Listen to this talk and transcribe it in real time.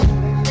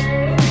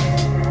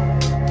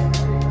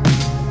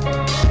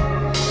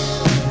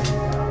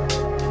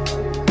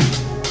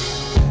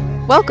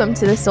Welcome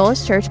to the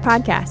Soulish Church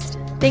podcast.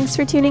 Thanks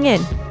for tuning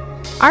in.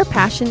 Our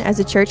passion as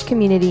a church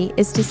community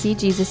is to see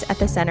Jesus at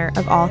the center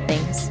of all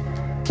things.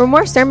 For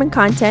more sermon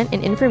content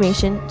and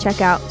information,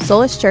 check out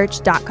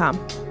soulishchurch.com.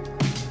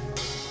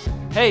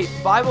 Hey,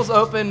 Bible's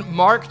open,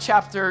 Mark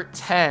chapter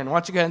 10. Why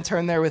don't you go ahead and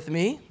turn there with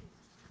me?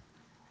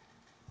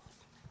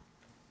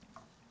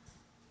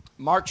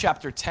 Mark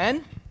chapter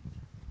 10.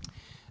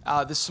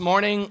 This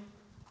morning,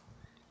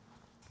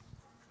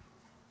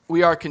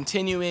 we are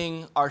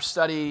continuing our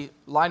study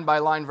line by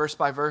line, verse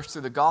by verse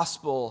through the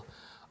Gospel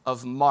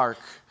of Mark,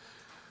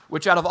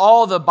 which out of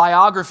all the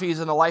biographies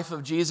in the life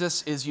of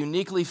Jesus is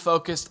uniquely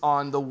focused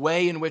on the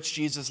way in which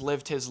Jesus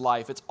lived his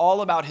life. It's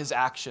all about his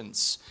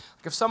actions.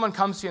 Like if someone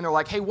comes to you and they're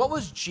like, hey, what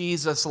was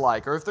Jesus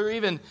like? Or if they're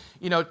even,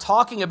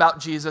 talking about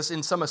Jesus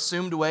in some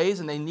assumed ways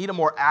and they need a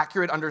more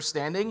accurate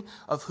understanding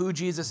of who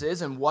Jesus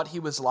is and what he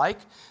was like,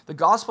 the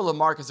Gospel of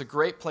Mark is a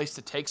great place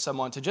to take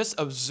someone to just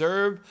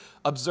observe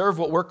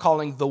what we're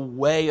calling the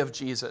way of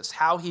Jesus,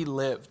 how he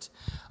lived.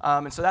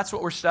 And so that's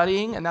what we're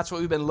studying and that's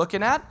what we've been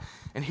looking at.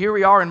 And here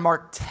we are in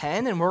Mark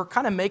 10, and we're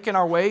kind of making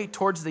our way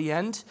towards the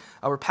end.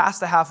 We're past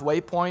the halfway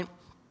point.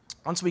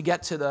 Once we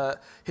get to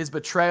his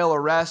betrayal,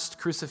 arrest,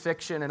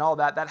 crucifixion, and all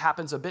that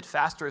happens a bit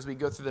faster as we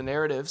go through the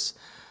narratives.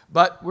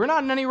 But we're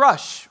not in any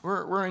rush.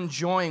 We're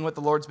enjoying what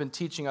the Lord's been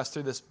teaching us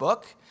through this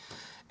book.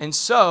 And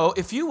so,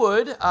 if you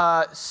would,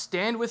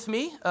 stand with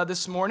me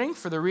this morning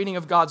for the reading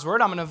of God's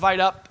Word. I'm going to invite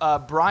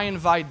up Brian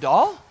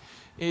Vidal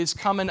is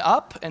coming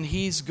up, and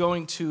he's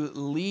going to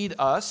lead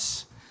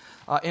us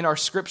in our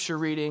scripture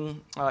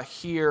reading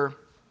here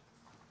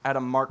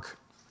at Mark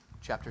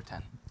chapter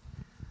 10.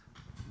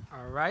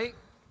 All right.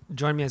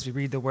 Join me as we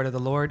read the word of the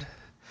Lord.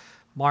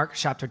 Mark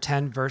chapter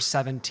 10, verse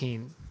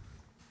 17.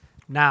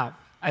 Now,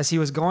 as he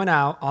was going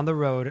out on the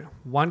road,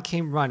 one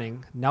came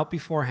running, knelt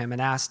before him,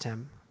 and asked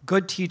him,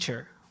 "Good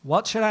teacher,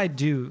 what should I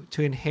do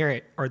to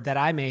inherit, or that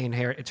I may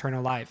inherit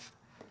eternal life?"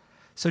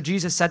 So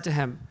Jesus said to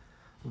him,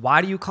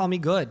 "Why do you call me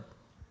good?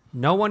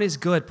 No one is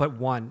good but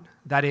one,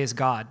 that is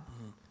God.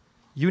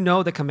 You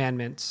know the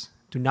commandments.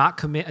 Do not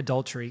commit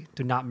adultery,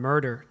 do not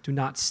murder, do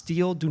not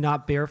steal, do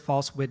not bear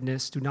false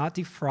witness, do not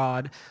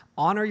defraud,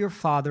 honor your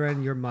father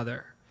and your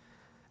mother."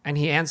 And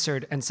he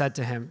answered and said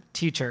to him,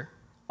 "Teacher,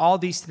 all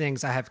these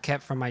things I have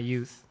kept from my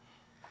youth."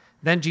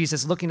 Then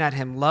Jesus, looking at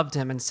him, loved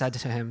him and said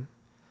to him,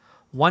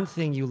 "One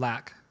thing you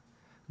lack.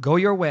 Go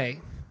your way,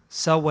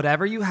 sell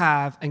whatever you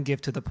have and give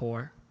to the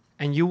poor,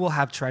 and you will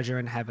have treasure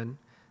in heaven.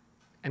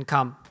 And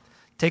come,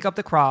 take up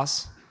the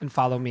cross and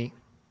follow me."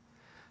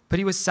 But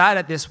he was sad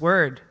at this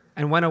word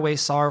and went away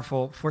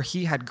sorrowful, for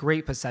he had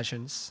great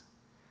possessions.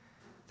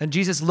 Then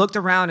Jesus looked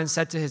around and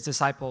said to his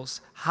disciples,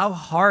 "How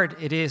hard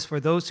it is for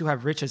those who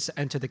have riches to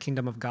enter the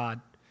kingdom of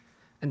God."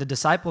 And the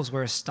disciples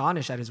were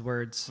astonished at his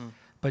words.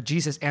 But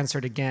Jesus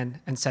answered again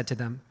and said to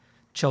them,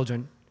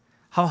 "Children,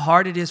 how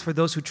hard it is for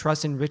those who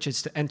trust in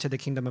riches to enter the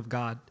kingdom of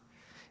God.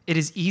 It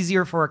is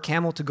easier for a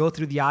camel to go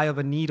through the eye of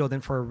a needle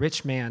than for a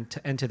rich man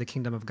to enter the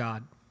kingdom of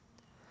God."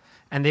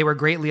 And they were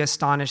greatly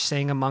astonished,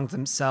 saying among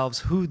themselves,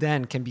 "Who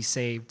then can be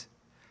saved?"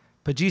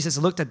 But Jesus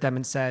looked at them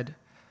and said,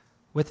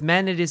 "With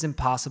men it is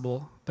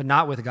impossible, but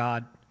not with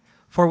God.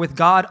 For with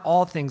God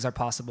all things are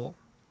possible."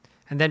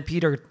 And then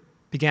Peter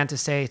began to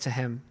say to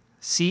him,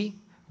 "See,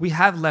 we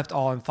have left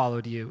all and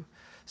followed you."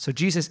 So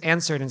Jesus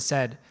answered and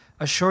said,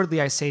 "Assuredly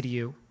I say to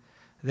you,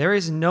 there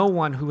is no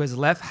one who has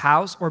left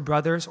house or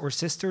brothers or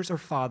sisters or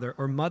father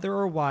or mother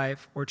or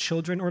wife or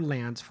children or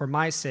lands for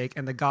my sake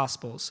and the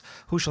gospel's,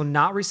 who shall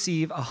not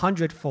receive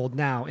 100-fold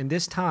now in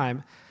this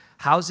time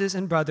houses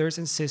and brothers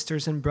and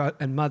sisters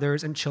and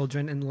mothers and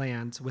children and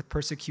lands with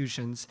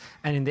persecutions,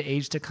 and in the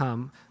age to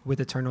come with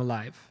eternal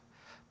life.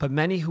 But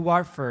many who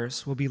are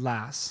first will be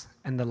last,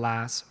 and the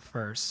last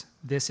first."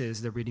 This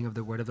is the reading of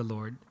the word of the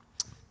Lord.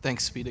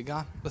 Thanks be to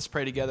God. Let's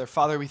pray together.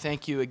 Father, we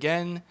thank you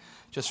again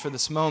just for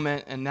this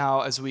moment, and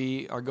now as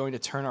we are going to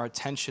turn our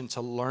attention to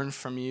learn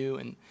from you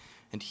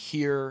and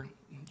hear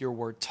your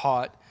word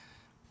taught,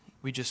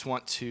 we just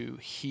want to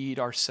heed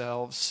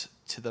ourselves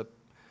to the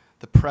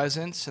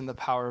presence and the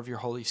power of your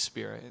Holy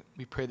Spirit.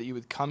 We pray that you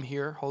would come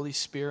here, Holy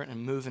Spirit,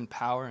 and move in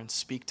power and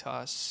speak to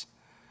us.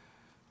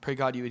 Pray,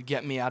 God, you would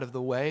get me out of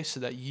the way so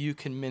that you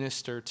can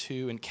minister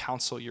to and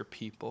counsel your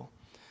people.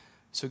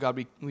 So,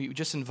 God, we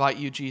just invite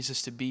you,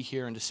 Jesus, to be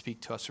here and to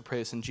speak to us. We pray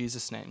this in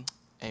Jesus' name.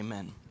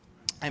 Amen.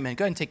 Amen.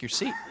 Go ahead and take your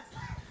seat.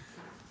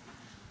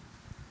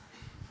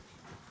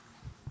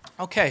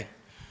 Okay.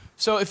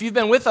 So if you've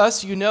been with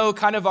us, you know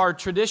kind of our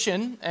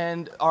tradition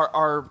and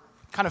our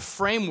kind of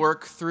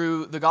framework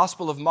through the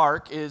Gospel of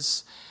Mark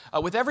is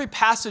with every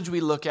passage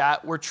we look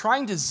at, we're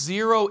trying to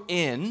zero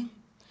in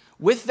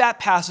with that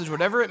passage,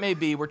 whatever it may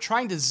be, we're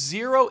trying to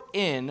zero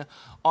in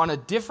on a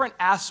different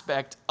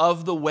aspect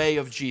of the way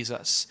of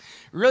Jesus.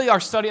 Really, our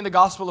study in the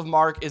Gospel of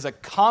Mark is a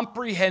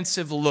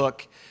comprehensive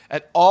look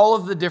at all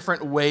of the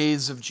different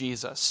ways of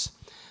Jesus.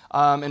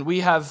 And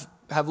we have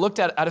looked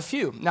at a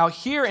few. Now,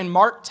 here in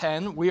Mark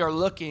 10, we are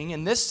looking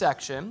in this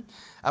section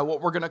at what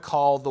we're going to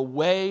call the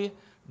way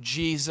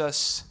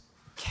Jesus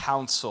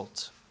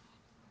counseled.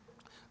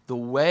 The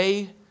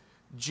way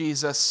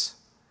Jesus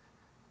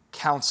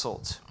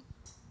counseled.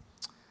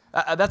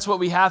 That's what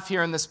we have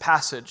here in this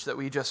passage that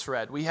we just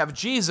read. We have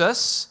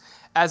Jesus,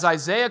 as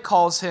Isaiah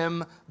calls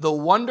him, the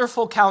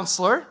wonderful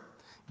counselor,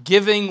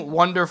 giving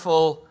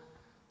wonderful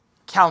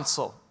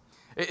counsel.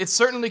 It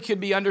certainly could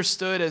be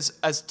understood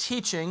as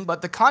teaching,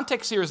 but the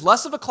context here is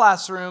less of a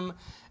classroom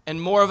and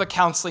more of a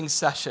counseling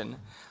session.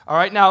 All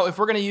right, now, if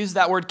we're going to use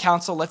that word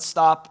counsel, let's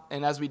stop,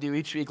 and as we do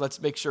each week,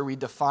 let's make sure we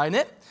define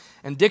it.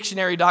 And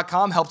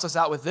dictionary.com helps us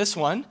out with this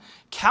one.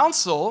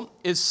 Counsel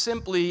is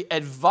simply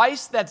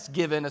advice that's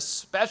given,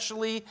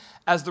 especially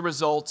as the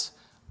result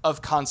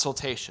of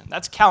consultation.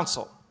 That's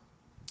counsel.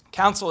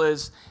 Counsel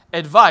is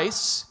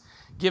advice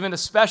given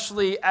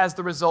especially as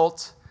the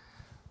result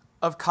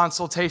of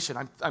consultation.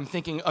 I'm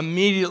thinking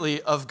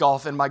immediately of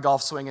golf and my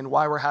golf swing and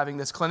why we're having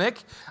this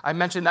clinic. I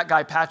mentioned that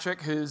guy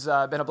Patrick, who's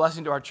been a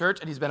blessing to our church,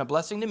 and he's been a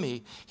blessing to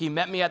me. He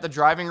met me at the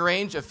driving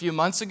range a few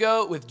months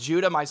ago with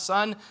Judah, my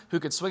son, who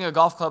could swing a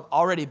golf club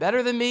already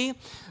better than me,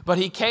 but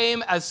he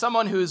came as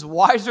someone who's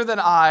wiser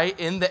than I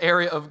in the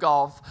area of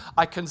golf.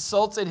 I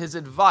consulted his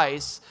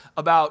advice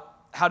about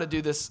how to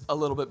do this a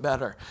little bit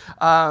better.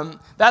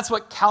 That's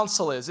what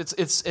counsel is.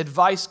 It's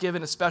advice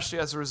given especially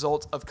as a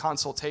result of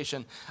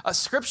consultation.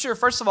 Scripture,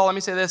 first of all, let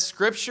me say this.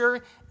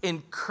 Scripture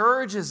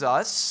encourages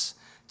us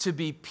to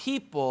be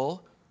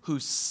people who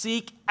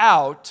seek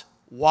out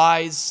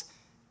wise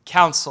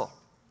counsel.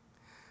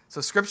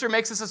 So Scripture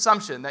makes this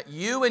assumption that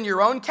you and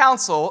your own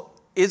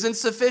counsel isn't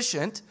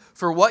sufficient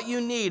for what you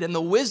need and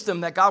the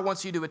wisdom that God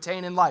wants you to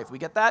attain in life. We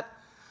get that?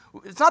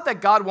 It's not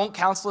that God won't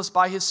counsel us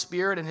by His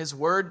Spirit and His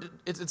Word.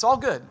 It's all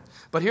good.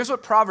 But here's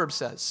what Proverbs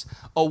says.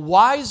 A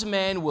wise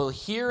man will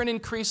hear and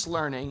increase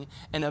learning,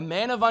 and a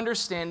man of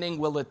understanding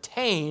will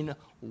attain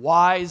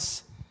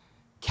wise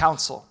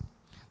counsel.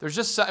 There's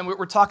just, and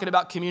we're talking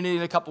about community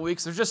in a couple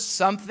weeks, there's just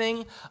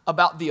something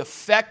about the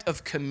effect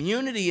of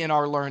community in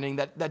our learning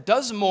that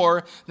does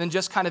more than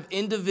just kind of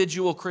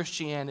individual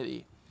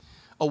Christianity.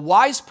 A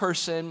wise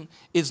person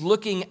is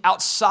looking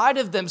outside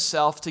of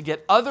themselves to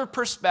get other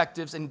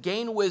perspectives and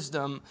gain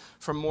wisdom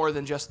from more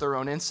than just their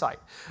own insight.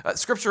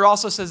 Scripture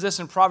also says this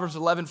in Proverbs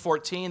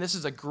 11:14. This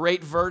is a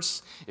great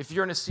verse. If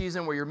you're in a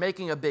season where you're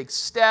making a big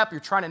step,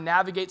 you're trying to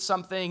navigate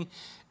something,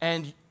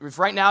 and if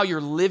right now you're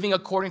living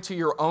according to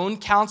your own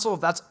counsel, if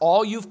that's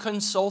all you've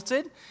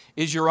consulted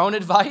is your own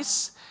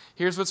advice,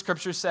 here's what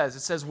Scripture says.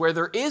 It says, where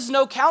there is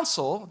no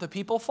counsel, the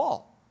people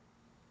fall.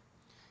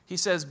 He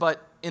says,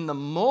 but in the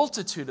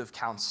multitude of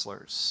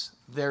counselors,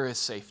 there is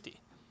safety.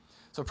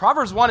 So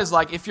Proverbs 1 is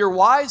like, if you're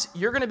wise,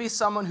 you're going to be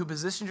someone who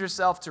positions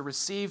yourself to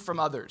receive from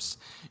others.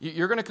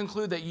 You're going to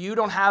conclude that you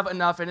don't have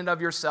enough in and of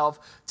yourself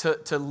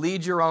to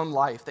lead your own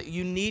life, that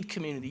you need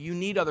community, you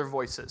need other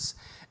voices.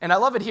 And I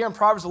love it here in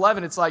Proverbs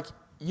 11, it's like,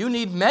 you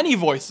need many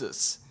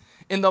voices.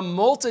 In the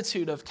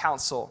multitude of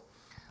counsel,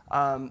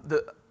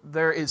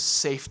 there is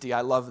safety.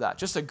 I love that.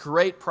 Just a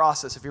great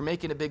process. If you're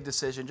making a big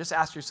decision, just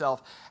ask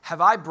yourself,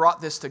 have I brought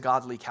this to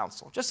godly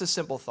counsel? Just a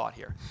simple thought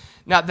here.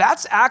 Now,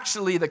 that's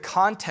actually the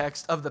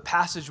context of the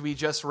passage we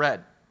just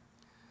read.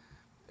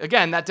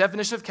 Again, that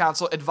definition of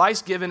counsel,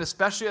 advice given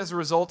especially as a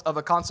result of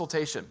a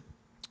consultation.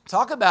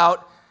 Talk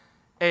about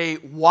a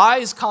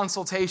wise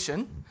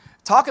consultation.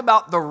 Talk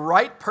about the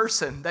right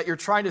person that you're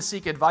trying to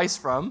seek advice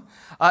from.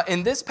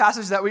 In this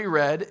passage that we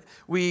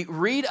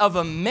read of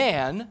a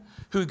man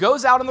who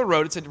goes out on the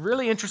road. It's a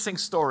really interesting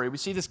story. We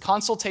see this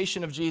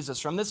consultation of Jesus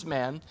from this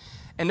man.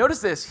 And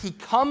notice this, he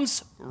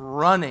comes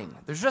running.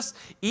 There's just,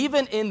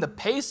 even in the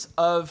pace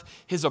of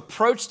his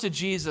approach to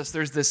Jesus,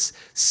 there's this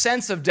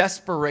sense of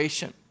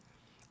desperation.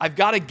 I've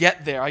got to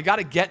get there. I got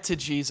to get to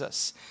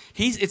Jesus.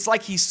 It's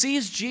like he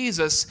sees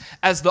Jesus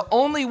as the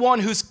only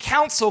one whose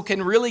counsel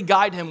can really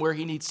guide him where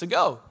he needs to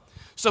go.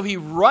 So he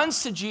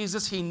runs to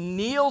Jesus. He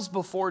kneels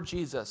before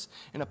Jesus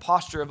in a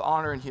posture of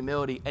honor and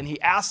humility. And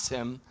he asks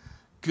him,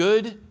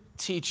 good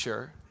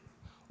teacher,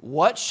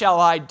 what shall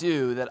I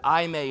do that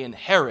I may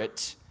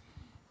inherit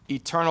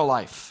eternal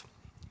life?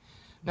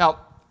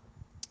 Now,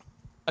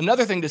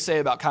 another thing to say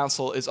about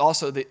counsel is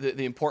also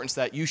the importance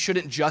that you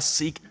shouldn't just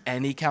seek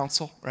any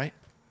counsel, right?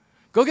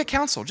 Go get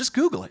counsel. Just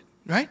Google it,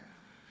 right?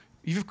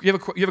 You have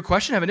a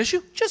question, have an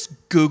issue? Just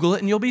Google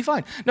it and you'll be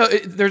fine. No,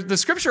 the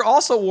Scripture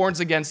also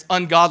warns against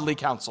ungodly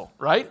counsel,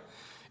 right?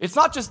 It's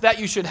not just that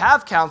you should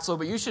have counsel,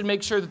 but you should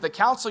make sure that the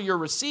counsel you're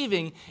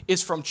receiving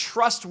is from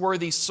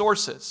trustworthy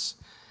sources.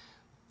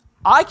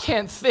 I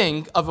can't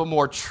think of a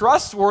more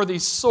trustworthy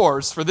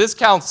source for this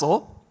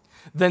counsel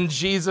than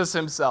Jesus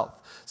himself.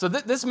 So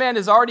this man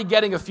is already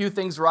getting a few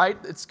things right.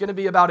 It's going to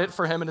be about it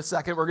for him in a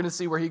second. We're going to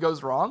see where he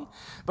goes wrong.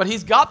 But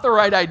he's got the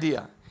right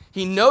idea.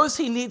 He knows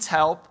he needs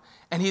help,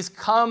 and he's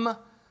come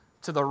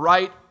to the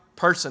right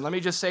person. Let me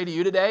just say to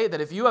you today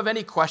that if you have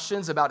any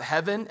questions about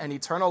heaven and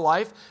eternal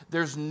life,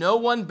 there's no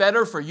one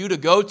better for you to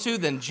go to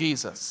than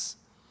Jesus.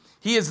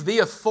 He is the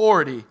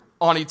authority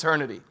on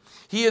eternity.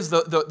 He is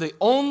the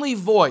only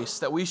voice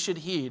that we should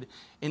heed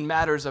in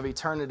matters of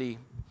eternity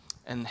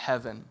and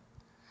heaven.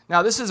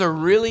 Now, this is a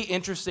really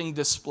interesting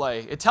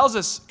display. It tells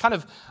us kind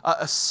of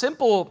a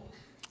simple,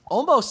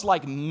 almost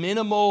like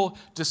minimal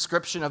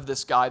description of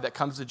this guy that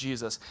comes to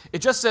Jesus. It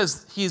just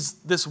says he's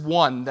this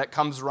one that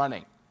comes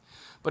running.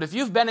 But if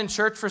you've been in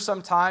church for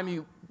some time,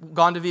 you've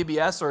gone to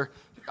VBS, or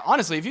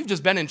honestly, if you've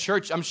just been in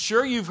church, I'm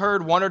sure you've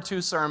heard one or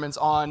two sermons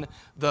on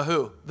the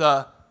who?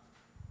 The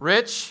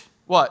rich,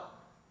 what?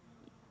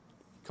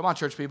 Come on,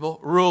 church people,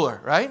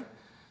 ruler, right?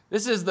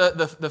 This is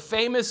the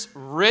famous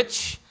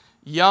rich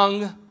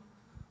young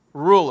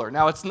ruler.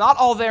 Now, it's not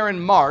all there in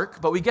Mark,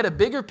 but we get a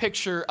bigger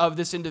picture of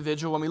this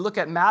individual when we look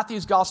at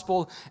Matthew's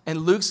gospel and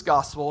Luke's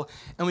gospel,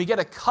 and we get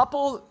a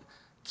couple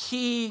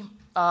key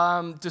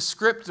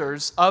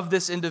descriptors of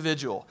this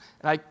individual.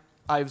 And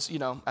I've,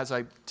 as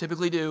I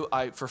typically do,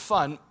 for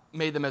fun,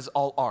 made them as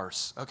all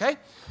R's, okay?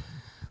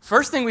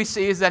 First thing we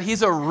see is that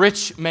he's a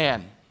rich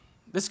man.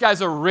 This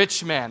guy's a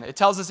rich man. It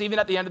tells us even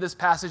at the end of this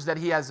passage that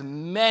he has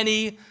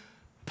many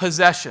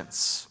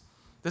possessions.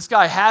 This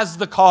guy has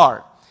the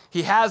car.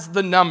 He has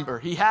the number.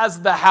 He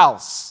has the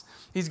house.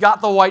 He's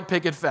got the white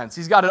picket fence.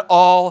 He's got it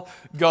all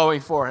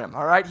going for him,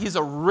 all right? He's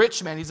a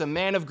rich man. He's a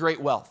man of great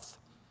wealth.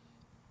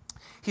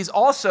 He's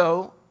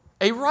also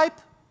a ripe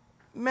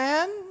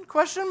man,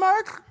 question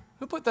mark?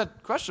 Who put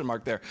that question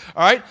mark there?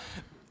 All right?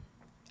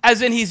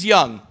 As in he's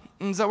young.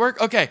 Does that work?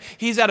 Okay.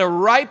 He's at a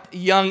ripe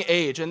young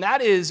age. And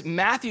that is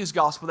Matthew's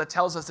gospel that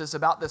tells us this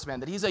about this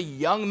man, that he's a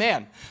young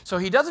man. So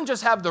he doesn't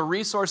just have the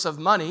resource of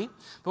money,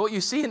 but what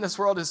you see in this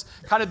world is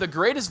kind of the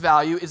greatest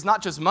value is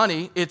not just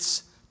money,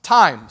 it's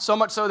time. So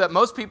much so that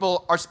most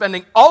people are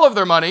spending all of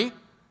their money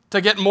to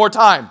get more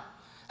time.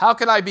 How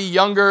can I be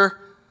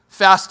younger,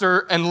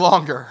 faster, and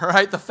longer?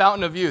 Right? The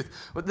fountain of youth.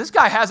 But this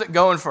guy has it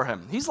going for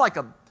him. He's like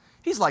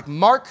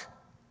Mark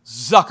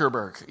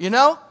Zuckerberg,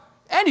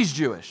 And he's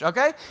Jewish,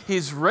 okay?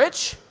 He's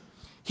rich,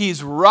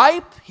 he's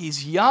ripe,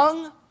 he's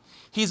young.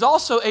 He's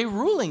also a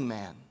ruling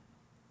man.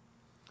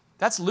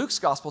 That's Luke's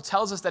gospel,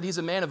 tells us that he's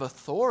a man of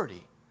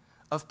authority,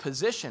 of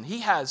position. He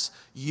has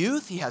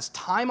youth, he has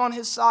time on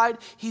his side,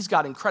 he's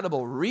got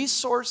incredible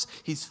resource,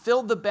 he's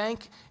filled the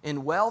bank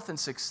in wealth and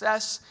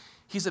success.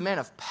 He's a man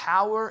of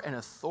power and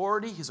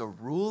authority. He's a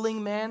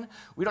ruling man.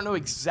 We don't know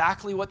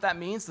exactly what that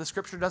means. The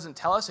scripture doesn't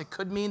tell us. It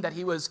could mean that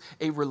he was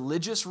a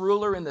religious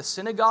ruler in the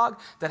synagogue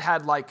that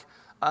had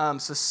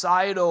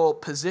societal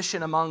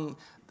position among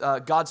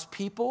God's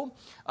people.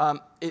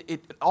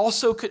 It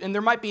also could, and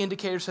there might be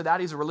indicators for that.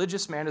 He's a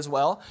religious man as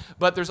well.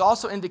 But there's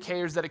also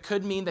indicators that it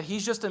could mean that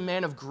he's just a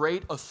man of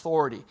great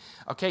authority.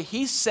 Okay,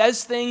 he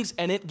says things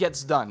and it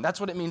gets done. That's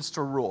what it means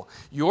to rule.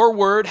 Your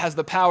word has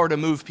the power to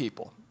move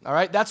people. All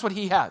right, that's what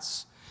he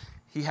has.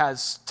 He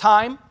has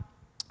time,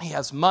 he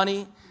has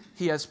money,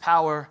 he has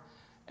power,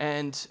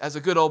 and as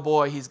a good old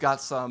boy, he's got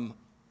some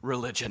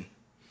religion.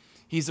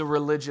 He's a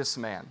religious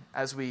man,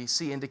 as we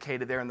see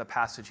indicated there in the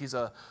passage.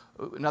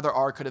 Another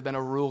R could have been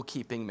a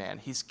rule-keeping man.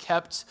 He's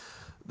kept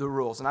the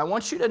rules. And I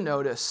want you to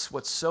notice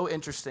what's so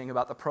interesting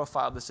about the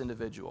profile of this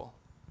individual.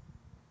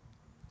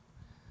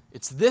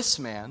 It's this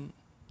man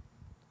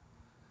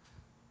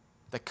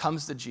that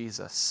comes to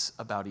Jesus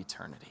about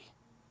eternity.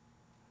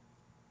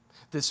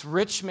 This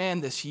rich man,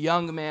 this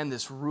young man,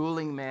 this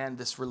ruling man,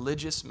 this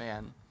religious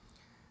man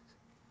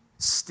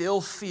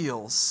still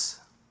feels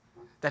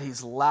that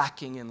he's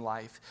lacking in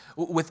life.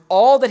 With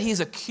all that he's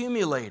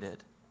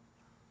accumulated,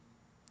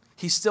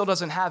 he still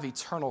doesn't have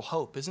eternal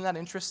hope. Isn't that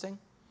interesting?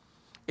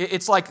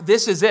 It's like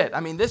this is it. I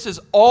mean, this is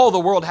all the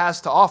world has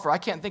to offer. I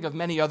can't think of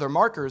many other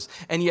markers.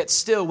 And yet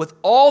still, with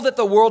all that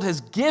the world has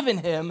given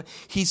him,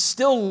 he's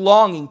still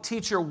longing,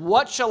 teacher,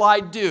 what shall I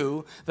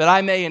do that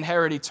I may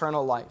inherit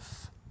eternal life?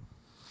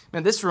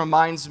 Man, this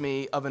reminds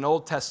me of an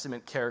Old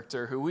Testament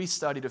character who we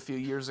studied a few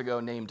years ago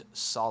named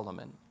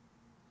Solomon.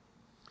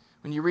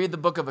 When you read the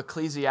book of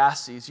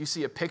Ecclesiastes, you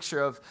see a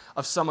picture of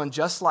someone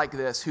just like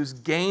this who's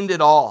gained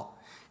it all.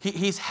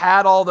 He's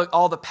had all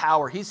the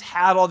power. He's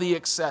had all the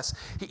excess.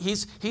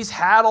 He's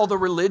had all the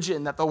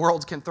religion that the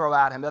world can throw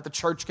at him, that the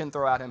church can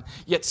throw at him.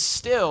 Yet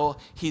still,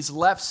 he's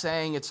left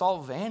saying it's all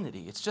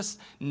vanity. It's just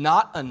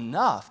not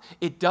enough.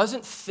 It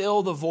doesn't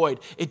fill the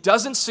void. It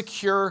doesn't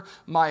secure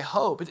my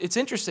hope. It's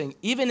interesting.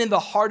 Even in the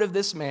heart of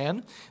this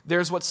man,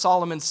 there's what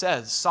Solomon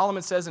says.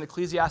 Solomon says in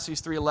Ecclesiastes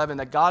 3:11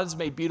 that God has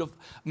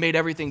made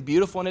everything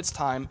beautiful in its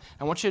time.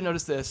 I want you to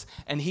notice this.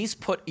 And he's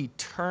put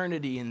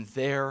eternity in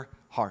their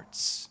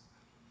hearts.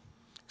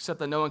 Except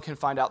that no one can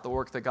find out the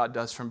work that God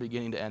does from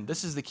beginning to end.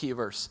 This is the key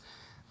verse.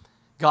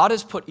 God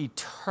has put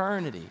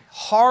eternity,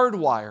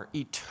 hardwire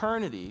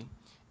eternity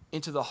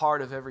into the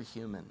heart of every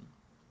human. And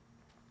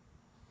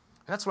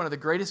that's one of the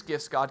greatest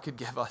gifts God could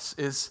give us,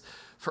 is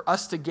for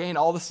us to gain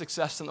all the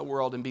success in the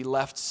world and be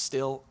left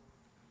still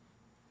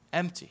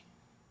empty.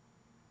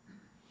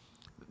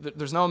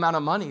 There's no amount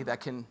of money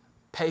that can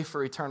pay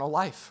for eternal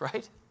life,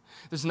 right?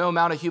 There's no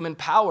amount of human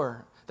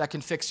power that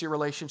can fix your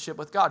relationship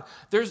with God.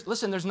 There's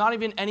not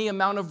even any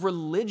amount of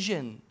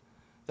religion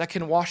that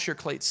can wash your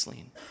slate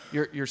clean.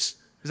 Is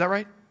that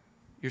right?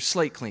 Your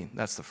slate clean,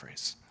 that's the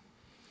phrase.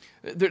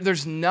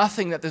 There's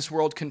nothing that this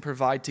world can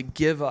provide to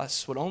give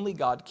us what only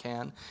God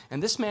can.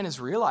 And this man is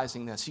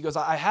realizing this. He goes,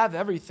 I have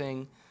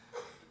everything,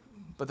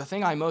 but the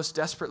thing I most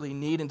desperately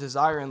need and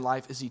desire in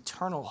life is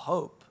eternal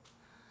hope.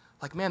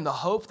 Like, man, the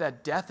hope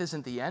that death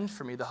isn't the end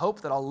for me, the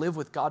hope that I'll live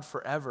with God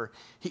forever.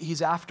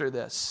 He's after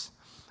this.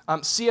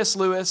 C.S.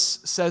 Lewis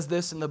says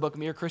this in the book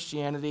Mere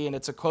Christianity, and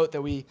it's a quote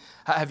that we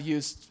have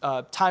used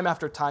time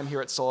after time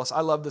here at Solus.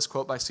 I love this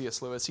quote by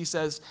C.S. Lewis. He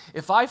says,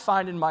 "If I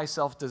find in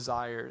myself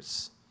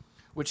desires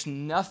which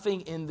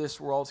nothing in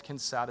this world can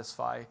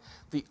satisfy,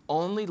 the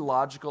only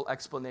logical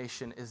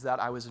explanation is that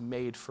I was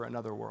made for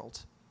another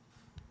world."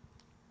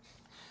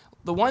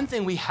 The one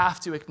thing we have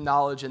to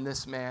acknowledge in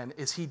this man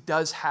is he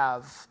does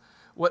have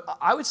what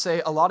I would say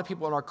a lot of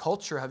people in our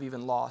culture have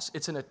even lost.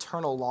 It's an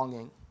eternal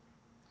longing.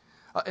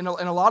 In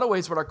a lot of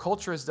ways, what our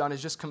culture has done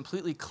is just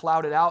completely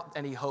clouded out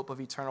any hope of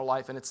eternal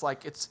life. And it's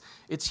like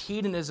it's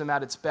hedonism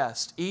at its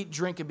best. Eat,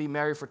 drink, and be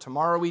merry, for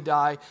tomorrow we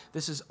die.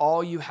 This is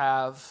all you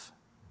have.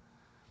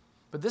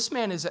 But this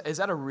man is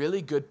at a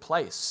really good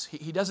place.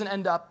 He doesn't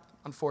end up,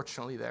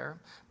 unfortunately, there.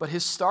 But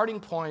his starting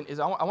point is,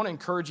 I want to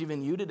encourage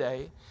even you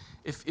today,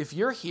 if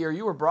you're here,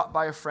 you were brought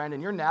by a friend,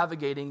 and you're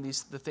navigating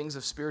the things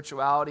of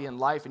spirituality and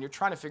life, and you're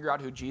trying to figure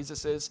out who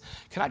Jesus is,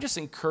 can I just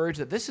encourage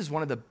that this is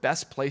one of the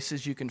best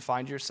places you can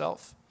find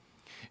yourself?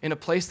 In a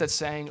place that's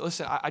saying,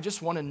 listen, I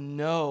just want to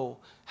know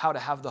how to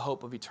have the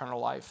hope of eternal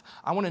life.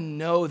 I want to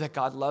know that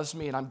God loves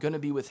me, and I'm going to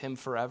be with him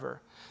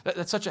forever.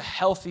 That's such a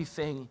healthy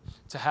thing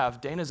to have.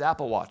 Dana's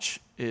Apple Watch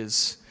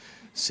is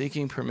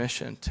seeking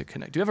permission to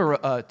connect. Do you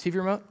have a TV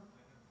remote?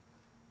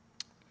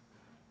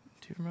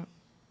 TV remote?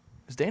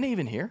 Is Dana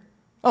even here?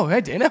 Oh,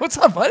 hey, Dana, what's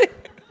up, buddy?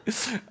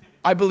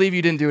 I believe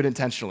you didn't do it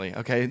intentionally,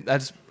 okay?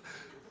 That's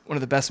one of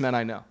the best men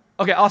I know.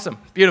 Okay, awesome.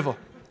 Beautiful.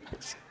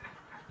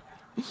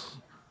 I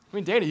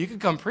mean, Dana, you can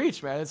come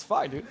preach, man. It's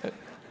fine, dude.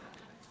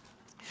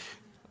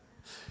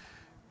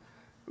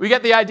 We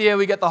get the idea.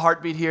 We get the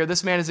heartbeat here.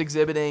 This man is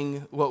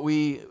exhibiting what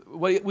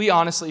we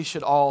honestly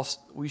should all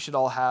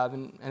have,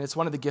 and it's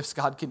one of the gifts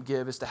God can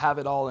give is to have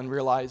it all and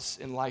realize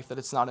in life that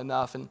it's not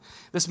enough. And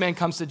this man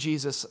comes to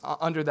Jesus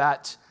under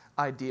that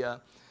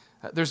idea.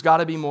 There's got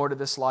to be more to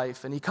this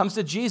life. And he comes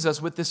to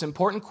Jesus with this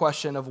important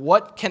question of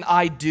what can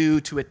I do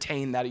to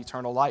attain that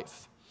eternal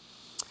life?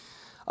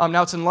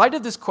 Now, it's in light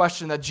of this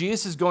question that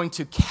Jesus is going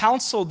to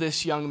counsel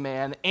this young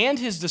man and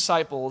his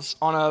disciples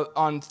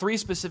on three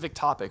specific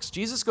topics.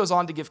 Jesus goes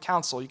on to give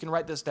counsel. You can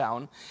write this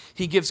down.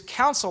 He gives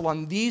counsel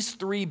on these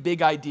three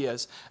big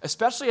ideas,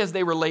 especially as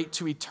they relate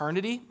to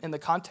eternity in the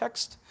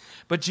context.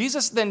 But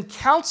Jesus then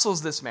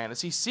counsels this man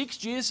as he seeks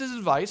Jesus'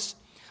 advice.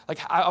 Like,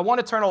 I want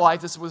eternal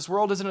life. This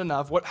world isn't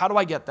enough. How do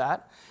I get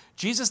that?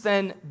 Jesus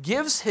then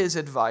gives his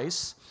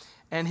advice,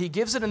 and he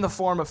gives it in the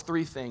form of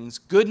three things: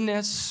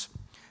 goodness.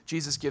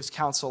 Jesus gives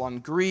counsel on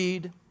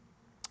greed,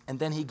 and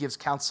then he gives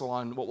counsel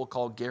on what we'll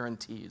call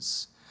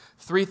guarantees.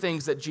 Three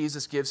things that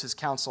Jesus gives his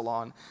counsel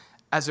on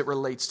as it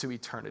relates to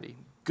eternity: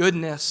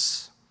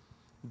 goodness,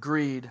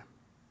 greed,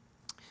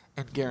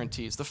 and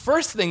guarantees. The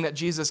first thing that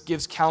Jesus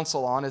gives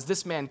counsel on as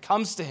this man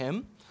comes to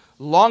him,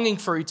 longing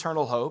for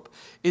eternal hope,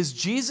 is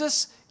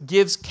Jesus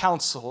gives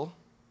counsel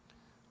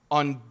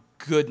on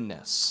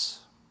goodness.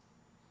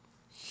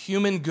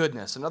 Human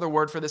goodness. Another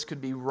word for this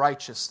could be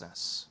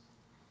righteousness.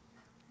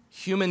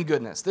 Human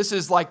goodness. This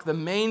is like the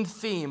main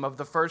theme of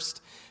the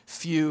first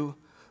few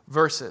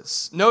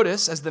verses.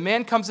 Notice, as the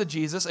man comes to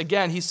Jesus,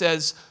 again, he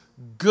says,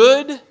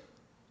 "Good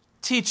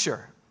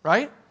teacher,"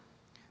 right?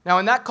 Now,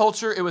 in that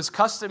culture, it was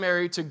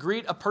customary to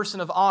greet a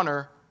person of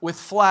honor with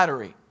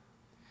flattery.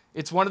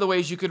 It's one of the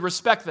ways you could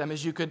respect them,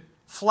 is you could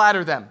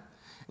flatter them.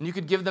 And you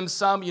could give them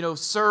some,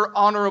 Sir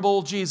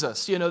Honorable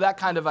Jesus, that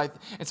kind of. And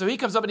so he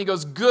comes up and he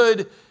goes,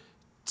 "Good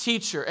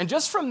teacher." And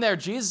just from there,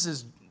 Jesus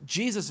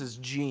is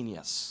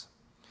genius.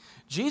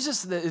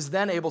 Jesus is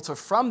then able to,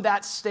 from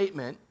that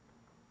statement,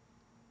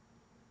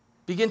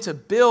 begin to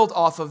build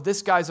off of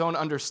this guy's own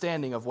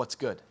understanding of what's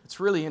good. It's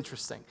really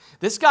interesting.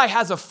 This guy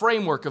has a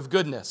framework of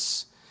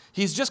goodness.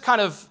 He's just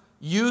kind of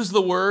used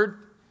the word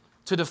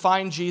to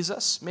define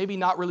Jesus, maybe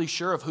not really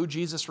sure of who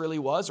Jesus really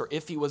was or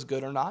if he was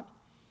good or not.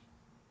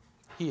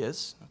 He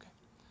is.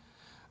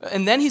 Okay.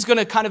 And then he's going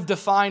to kind of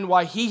define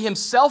why he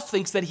himself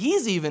thinks that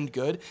he's even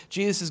good.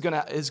 Jesus is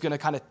going to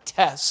kind of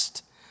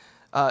test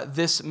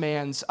this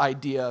man's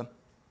idea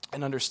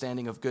and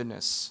understanding of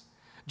goodness.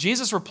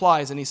 Jesus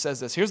replies and he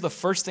says this. Here's the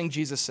first thing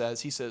Jesus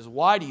says. He says,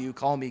 "Why do you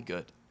call me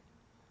good?"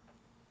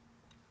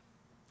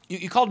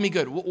 You called me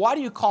good. Why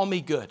do you call me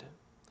good?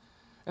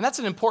 And that's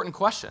an important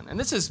question. And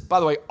this is,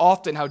 by the way,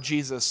 often how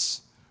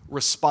Jesus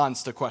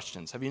responds to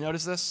questions. Have you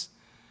noticed this?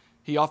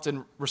 He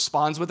often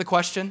responds with a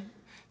question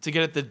to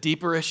get at the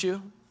deeper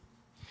issue.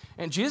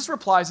 And Jesus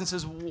replies and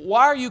says,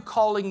 "Why are you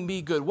calling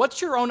me good?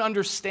 What's your own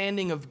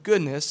understanding of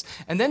goodness?"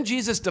 And then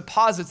Jesus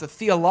deposits a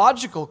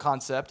theological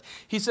concept.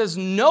 He says,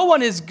 "No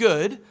one is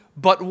good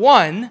but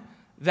one,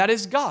 that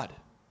is God."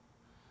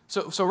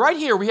 So right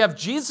here we have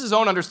Jesus'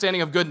 own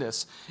understanding of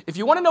goodness. If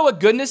you want to know what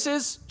goodness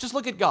is, just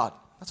look at God.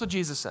 That's what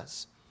Jesus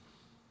says.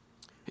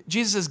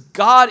 Jesus says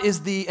God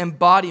is the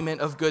embodiment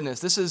of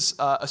goodness. This is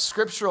a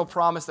scriptural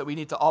promise that we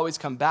need to always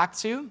come back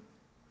to.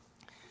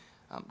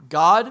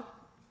 God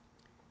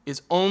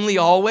is only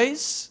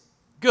always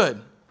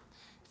good.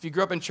 If you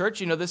grew up in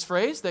church, you know this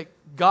phrase, that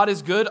God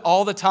is good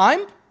all the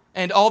time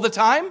and all the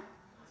time.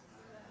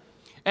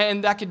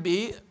 And that could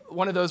be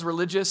one of those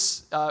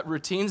religious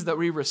routines that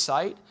we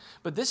recite.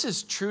 But this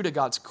is true to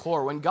God's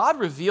core. When God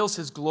reveals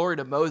his glory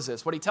to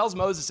Moses, what he tells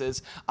Moses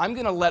is, I'm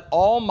going to let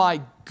all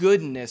my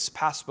goodness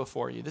pass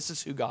before you. This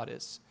is who God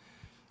is.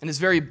 In his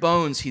very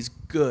bones, he's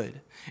good.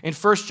 In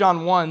 1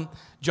 John 1,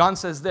 John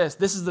says this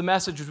is the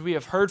message which we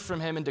have heard from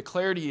him and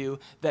declare to you,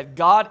 that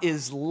God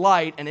is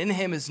light and in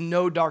him is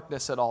no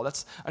darkness at all.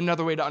 That's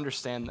another way to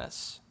understand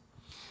this.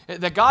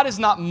 That God is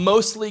not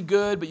mostly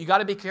good, but you got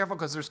to be careful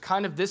because there's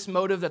kind of this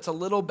motive that's a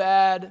little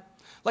bad.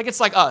 Like it's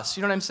like us,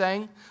 you know what I'm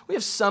saying? We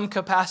have some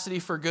capacity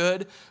for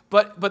good,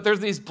 but there's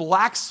these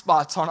black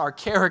spots on our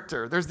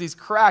character. There's these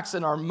cracks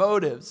in our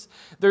motives.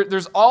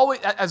 There's always,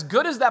 as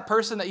good as that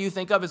person that you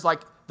think of is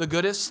like the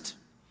goodest,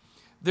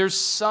 there's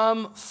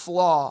some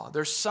flaw.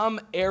 There's some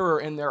error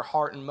in their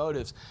heart and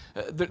motives.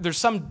 There's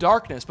some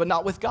darkness, but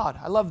not with God.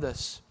 I love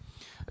this.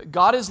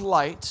 God is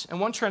light, and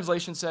one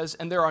translation says,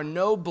 and there are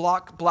no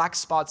black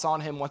spots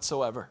on him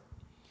whatsoever.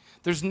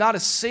 There's not a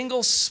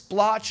single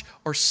splotch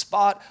or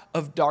spot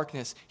of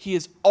darkness. He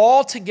is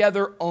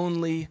altogether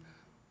only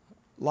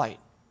light.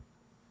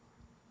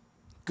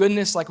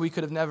 Goodness like we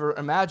could have never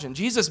imagined.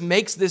 Jesus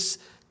makes this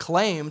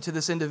claim to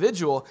this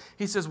individual.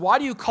 He says, why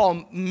do you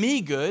call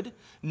me good?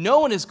 No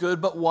one is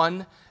good but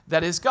one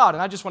that is God.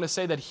 And I just want to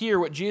say that here,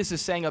 what Jesus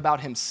is saying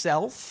about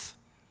himself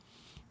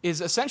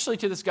is essentially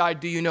to this guy,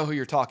 do you know who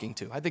you're talking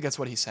to? I think that's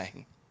what he's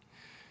saying.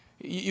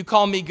 You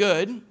call me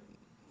good.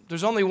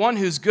 There's only one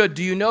who's good.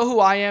 Do you know who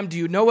I am? Do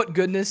you know what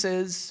goodness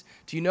is?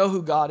 Do you know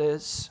who God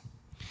is?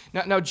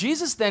 Now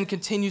Jesus then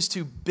continues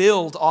to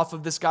build off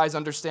of this guy's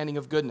understanding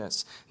of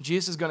goodness.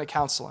 Jesus is going to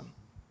counsel him.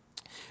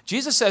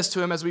 Jesus says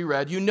to him, as we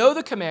read, you know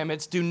the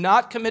commandments, do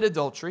not commit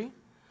adultery,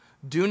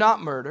 do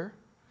not murder,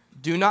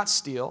 do not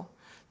steal,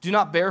 do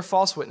not bear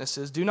false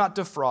witnesses, do not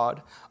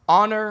defraud,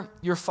 honor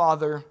your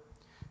father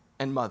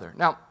and mother.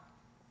 Now,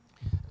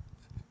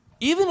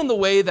 even in the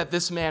way that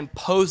this man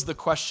posed the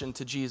question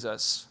to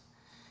Jesus,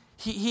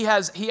 he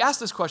asked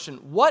this question,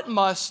 what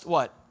must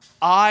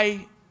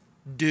I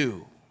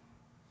do?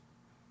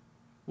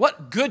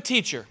 What good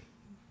teacher?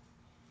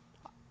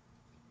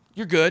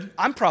 You're good.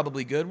 I'm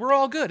probably good. We're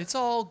all good. It's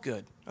all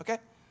good, okay?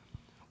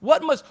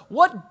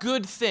 What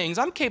good things,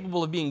 I'm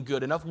capable of being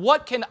good enough,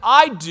 what can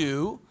I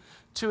do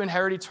to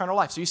inherit eternal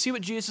life? So you see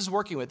what Jesus is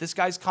working with, this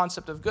guy's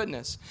concept of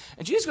goodness.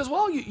 And Jesus goes,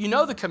 well, you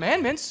know the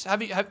commandments.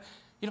 Have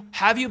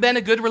you been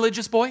a good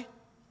religious boy?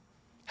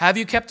 Have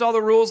you kept all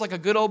the rules like a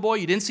good old boy?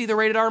 You didn't see the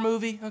rated R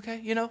movie,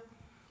 okay? You know,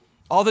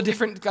 all the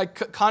different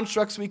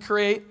constructs we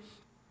create.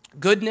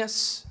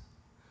 Goodness,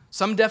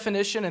 some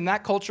definition in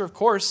that culture, of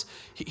course.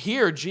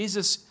 Here,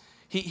 Jesus,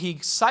 he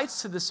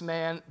cites to this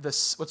man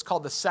what's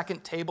called the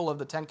second table of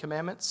the Ten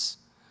Commandments.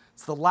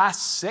 It's the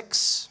last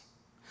 6.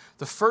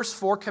 The first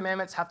 4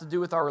 commandments have to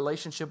do with our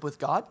relationship with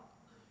God.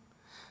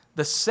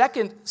 The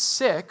second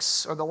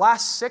 6, or the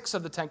last 6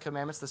 of the Ten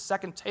Commandments, the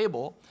second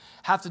table,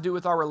 have to do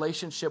with our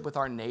relationship with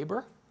our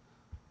neighbor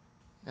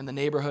and the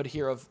neighborhood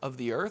here of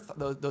the earth,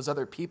 those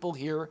other people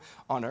here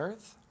on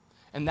earth.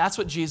 And that's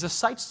what Jesus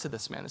cites to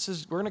this man.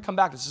 We're going to come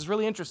back. This is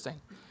really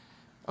interesting.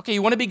 Okay,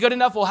 you want to be good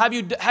enough? Well, have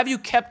you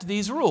kept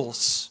these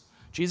rules?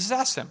 Jesus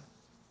asked him.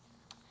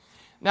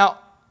 Now,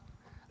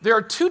 there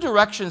are 2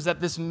 directions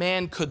that this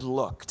man could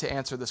look to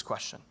answer this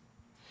question.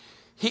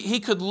 He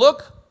could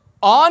look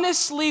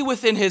honestly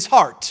within his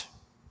heart,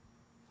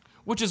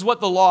 which is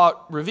what the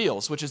law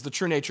reveals, which is the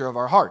true nature of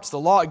our hearts. The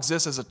law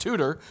exists as a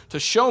tutor to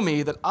show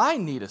me that I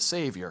need a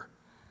Savior.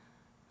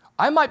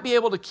 I might be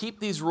able to keep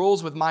these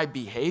rules with my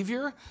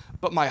behavior,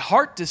 but my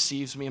heart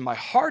deceives me, and my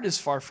heart is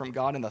far from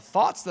God, and the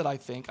thoughts that I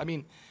think,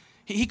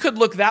 he could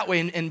look that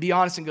way and be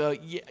honest and go,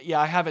 yeah,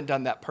 I haven't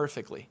done that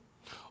perfectly.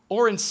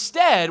 Or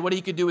instead, what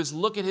he could do is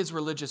look at his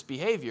religious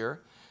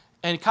behavior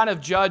and kind of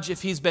judge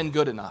if he's been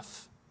good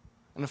enough.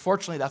 And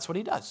unfortunately, that's what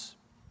he does.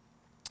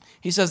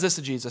 He says this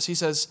to Jesus. He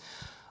says,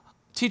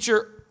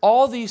 teacher,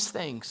 all these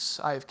things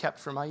I have kept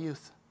from my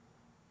youth.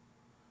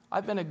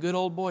 I've been a good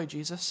old boy,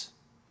 Jesus.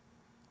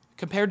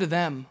 Compared to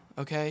them,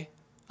 okay,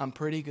 I'm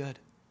pretty good.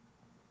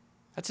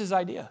 That's his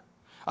idea.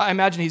 I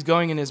imagine he's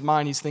going in his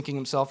mind, he's thinking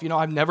himself,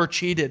 I've never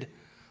cheated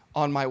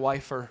on my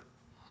wife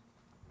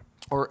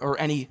or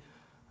any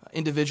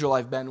individual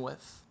I've been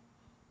with.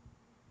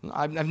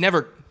 I've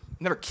never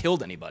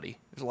killed anybody.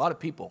 There's a lot of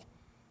people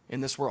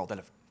in this world that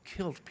have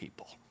killed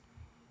people.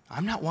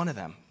 I'm not one of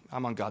them.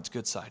 I'm on God's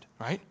good side,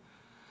 right?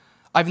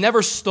 I've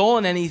never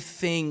stolen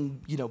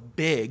anything,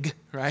 big,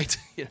 right?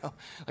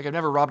 Like I've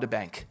never robbed a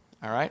bank,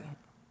 all right?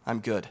 I'm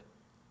good.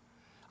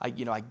 I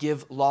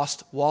give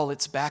lost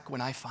wallets back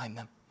when I find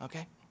them,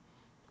 okay?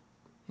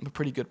 I'm a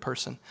pretty good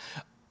person.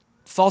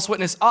 False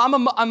witness.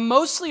 I'm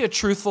mostly a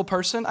truthful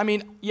person.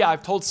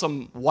 I've told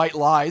some white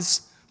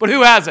lies, but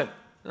who hasn't,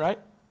 right?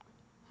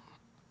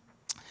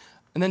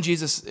 And then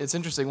Jesus, it's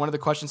interesting, one of the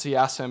questions he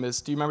asked him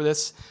is, do you remember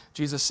this?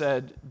 Jesus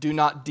said, do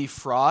not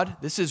defraud.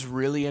 This is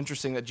really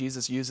interesting that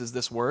Jesus uses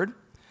this word.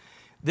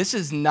 This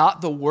is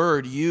not the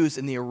word used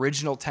in the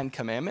original 10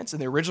 Commandments. In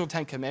the original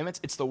 10 Commandments,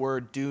 it's the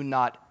word do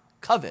not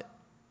covet.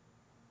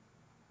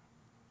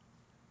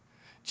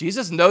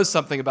 Jesus knows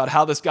something about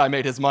how this guy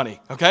made his money,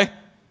 okay?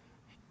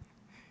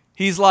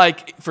 He's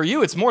like, for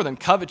you, it's more than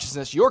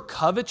covetousness. Your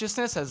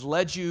covetousness has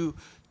led you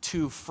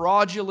to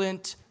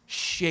fraudulent,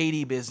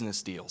 shady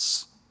business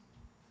deals.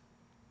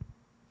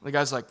 The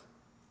guy's like,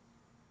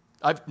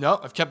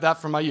 I've kept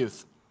that from my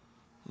youth.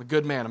 I'm a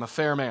good man. I'm a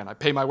fair man. I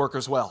pay my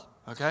workers well,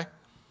 okay?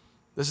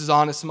 This is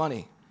honest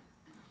money.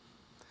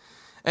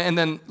 And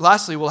then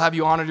lastly, we'll have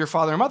you honor your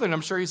father and mother. And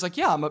I'm sure he's like,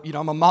 yeah, I'm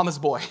a mama's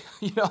boy.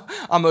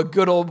 I'm a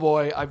good old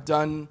boy. I've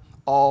done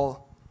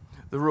all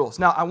the rules.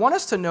 Now, I want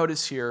us to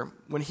notice here,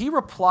 when he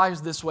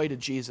replies this way to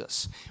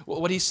Jesus,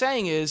 what he's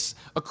saying is,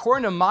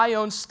 according to my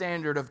own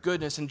standard of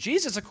goodness, and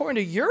Jesus,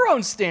 according to your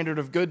own standard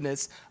of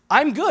goodness,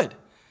 I'm good.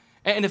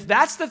 And if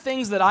that's the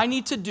things that I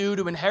need to do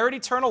to inherit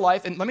eternal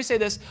life, and let me say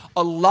this,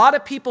 a lot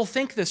of people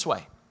think this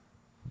way.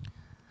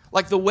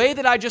 Like the way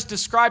that I just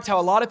described how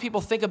a lot of people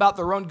think about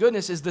their own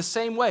goodness is the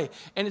same way.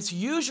 And it's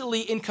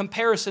usually in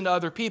comparison to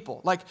other people.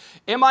 Like,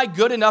 am I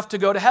good enough to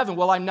go to heaven?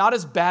 Well, I'm not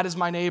as bad as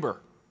my neighbor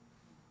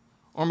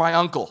or my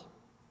uncle.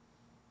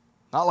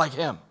 Not like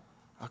him,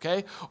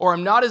 okay? Or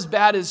I'm not as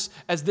bad as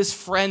this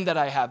friend that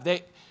I have.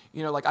 They,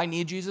 like I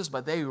need Jesus,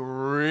 but they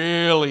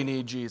really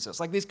need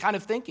Jesus. Like these kind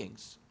of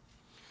thinkings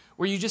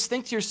where you just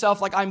think to yourself,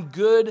 like, I'm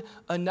good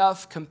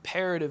enough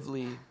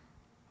comparatively.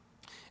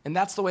 And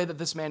that's the way that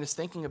this man is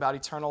thinking about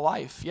eternal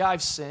life. Yeah,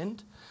 I've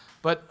sinned,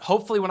 but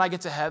hopefully when I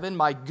get to heaven,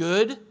 my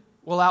good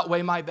will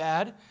outweigh my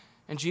bad.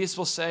 And Jesus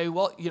will say,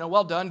 well,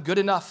 well done, good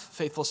enough,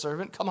 faithful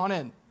servant, come on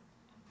in.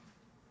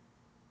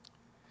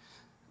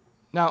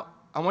 Now,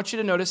 I want you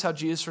to notice how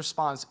Jesus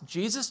responds.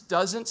 Jesus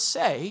doesn't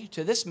say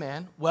to this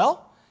man,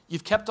 well,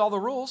 you've kept all the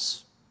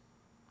rules,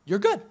 you're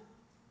good.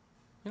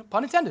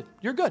 Pun intended,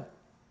 you're good.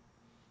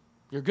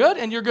 You're good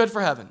and you're good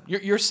for heaven.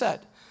 You're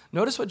set.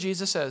 Notice what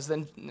Jesus says,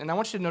 then, and I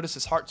want you to notice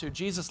his heart too.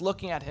 Jesus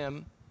looking at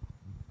him,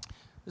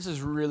 this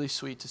is really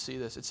sweet to see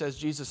this. It says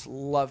Jesus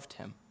loved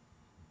him.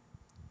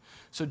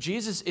 So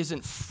Jesus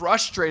isn't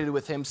frustrated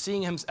with him,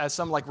 seeing him as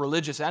some like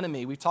religious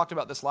enemy. We talked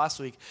about this last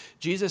week.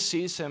 Jesus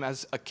sees him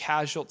as a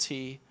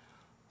casualty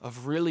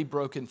of really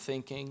broken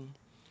thinking,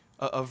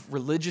 of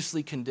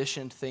religiously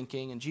conditioned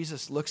thinking, and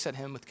Jesus looks at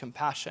him with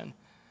compassion. And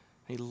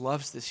he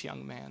loves this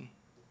young man.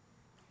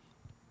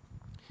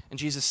 And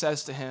Jesus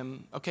says to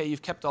him, okay,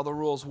 you've kept all the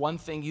rules. One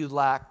thing you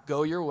lack,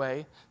 go your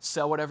way,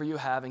 sell whatever you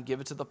have and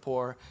give it to the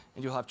poor,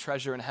 and you'll have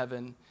treasure in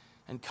heaven.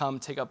 And come,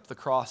 take up the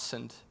cross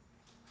and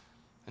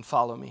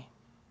follow me.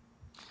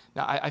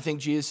 Now, I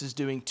think Jesus is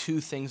doing two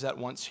things at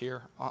once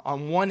here.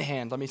 On one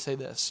hand, let me say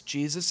this.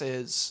 Jesus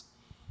is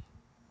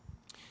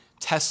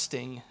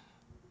testing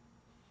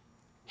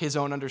his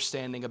own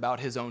understanding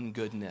about his own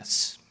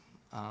goodness.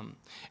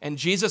 And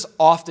Jesus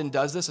often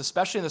does this,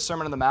 especially in the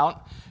Sermon on the Mount.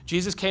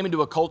 Jesus came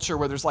into a culture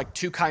where there's like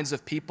two kinds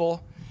of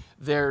people.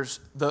 There's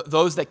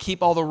those that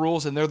keep all the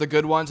rules and they're the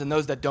good ones, and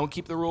those that don't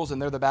keep the rules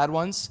and they're the bad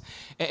ones.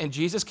 And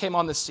Jesus came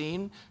on the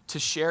scene to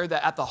share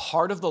that at the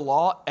heart of the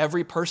law,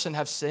 every person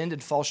have sinned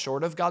and fall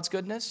short of God's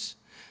goodness.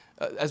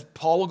 As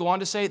Paul will go on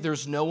to say,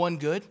 there's no one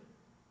good.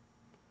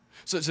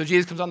 So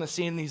Jesus comes on the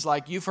scene and he's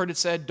like, you've heard it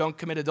said, don't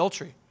commit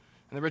adultery.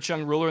 And the rich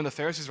young ruler and the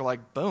Pharisees are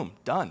like, boom,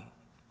 done.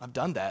 I've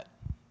done that.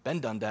 Been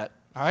done that,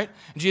 all right?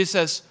 And Jesus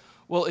says,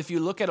 well, if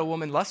you look at a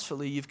woman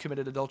lustfully, you've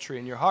committed adultery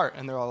in your heart.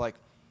 And they're all like,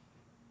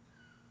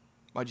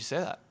 why'd you say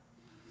that?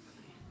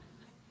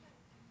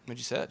 Why'd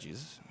you say that,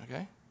 Jesus?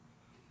 Okay.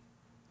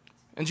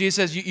 And Jesus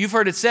says, you've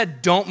heard it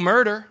said, don't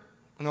murder.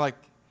 And they're like,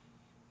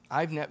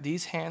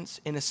 these hands,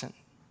 innocent.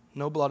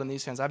 No blood on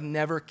these hands. I've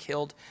never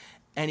killed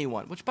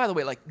anyone. Which, by the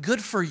way, like,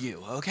 good for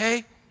you, okay?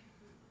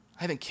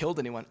 I haven't killed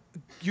anyone.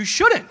 You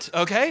shouldn't,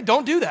 okay?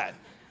 Don't do that.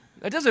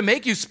 That doesn't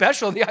make you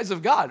special in the eyes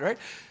of God, right?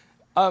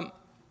 And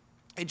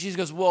Jesus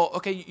goes, well,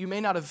 okay, you may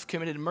not have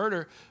committed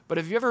murder, but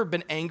have you ever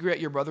been angry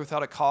at your brother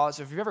without a cause?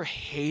 Have you ever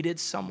hated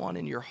someone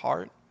in your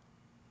heart?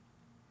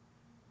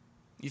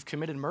 You've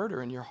committed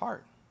murder in your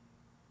heart.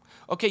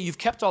 Okay, you've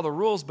kept all the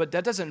rules, but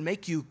that doesn't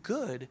make you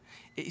good.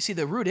 You see,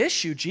 the root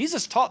issue,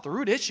 Jesus taught the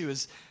root issue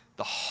is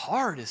the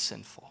heart is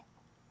sinful.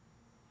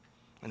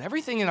 And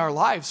everything in our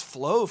lives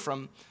flow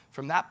from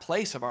that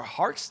place of our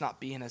hearts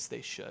not being as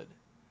they should.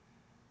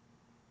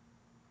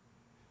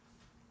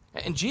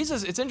 And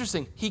Jesus, it's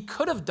interesting, he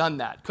could have done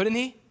that, couldn't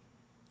he?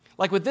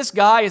 Like with this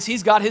guy, as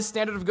he's got his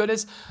standard of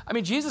goodness, I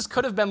mean, Jesus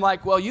could have been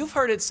like, well, you've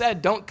heard it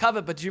said, don't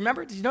covet, but do you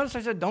remember, did you notice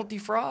I said, don't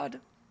defraud?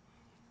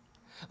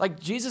 Like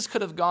Jesus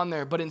could have gone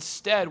there, but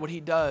instead what he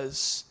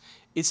does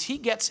is he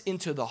gets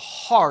into the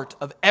heart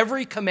of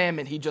every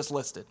commandment he just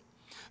listed.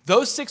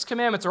 Those 6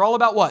 commandments are all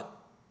about what?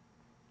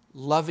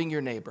 Loving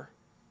your neighbor.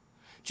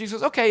 Jesus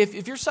goes, okay,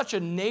 if you're such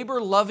a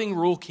neighbor-loving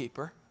rule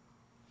keeper,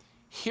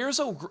 here's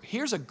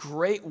a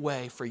great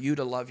way for you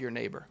to love your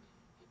neighbor.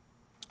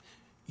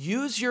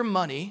 Use your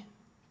money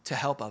to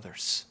help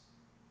others.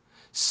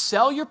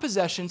 Sell your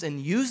possessions and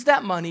use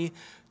that money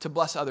to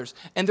bless others.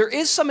 And there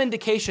is some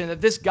indication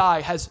that this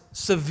guy has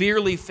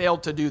severely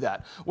failed to do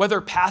that,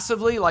 whether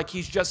passively, like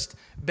he's just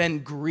been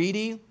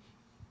greedy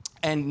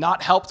and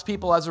not helped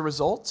people as a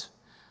result.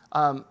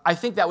 I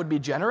think that would be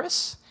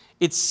generous.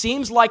 It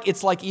seems like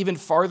it's like even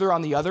farther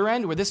on the other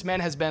end, where this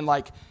man has been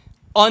like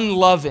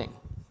unloving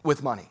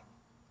with money.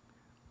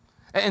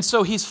 And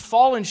so he's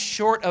fallen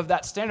short of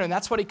that standard, and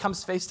that's what he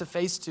comes face to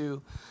face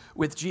to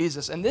with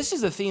Jesus. And this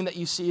is a theme that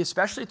you see,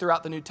 especially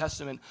throughout the New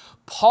Testament.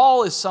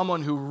 Paul is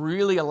someone who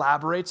really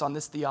elaborates on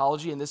this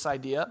theology and this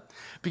idea,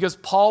 because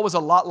Paul was a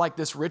lot like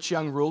this rich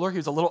young ruler. He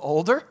was a little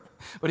older,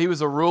 but he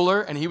was a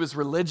ruler, and he was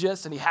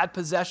religious, and he had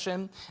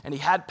possession, and he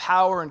had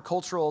power and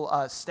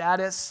cultural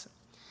status.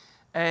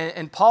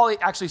 And Paul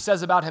actually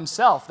says about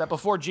himself that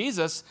before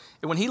Jesus,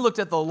 when he looked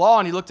at the law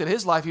and he looked at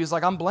his life, he was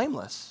like, I'm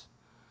blameless.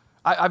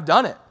 I've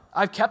done it.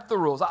 I've kept the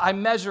rules. I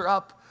measure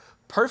up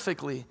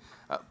perfectly.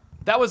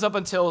 That was up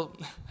until,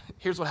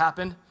 here's what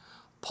happened.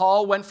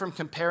 Paul went from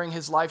comparing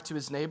his life to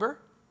his neighbor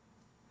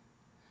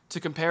to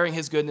comparing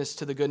his goodness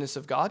to the goodness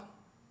of God.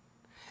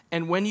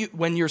 And when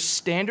your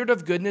standard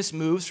of goodness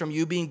moves from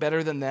you being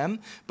better than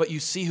them, but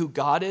you see who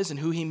God is and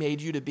who he made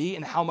you to be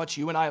and how much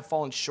you and I have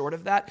fallen short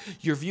of that,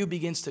 your view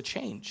begins to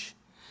change.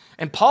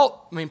 And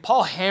Paul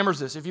hammers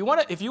this. If you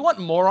want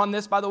more on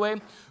this, by the way,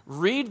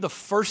 read the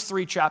first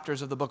 3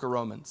 chapters of the book of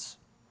Romans.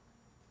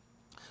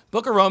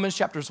 Book of Romans,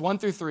 chapters 1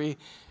 through 3.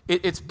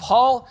 It's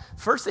Paul,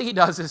 first thing he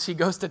does is he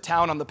goes to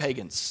town on the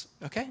pagans,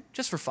 okay?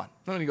 Just for fun.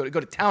 I'm going to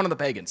go to town on the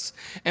pagans.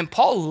 And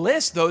Paul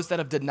lists those that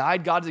have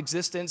denied God's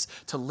existence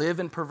to live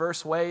in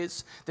perverse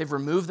ways. They've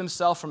removed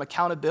themselves from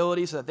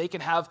accountability so that they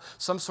can have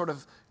some sort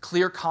of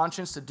clear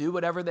conscience to do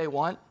whatever they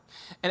want.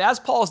 And as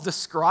Paul is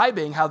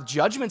describing how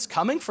judgment's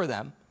coming for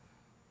them,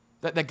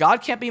 that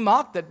God can't be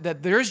mocked,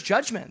 that there is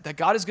judgment, that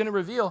God is going to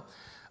reveal.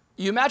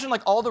 You imagine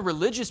like all the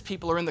religious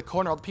people are in the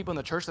corner, all the people in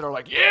the church that are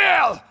like,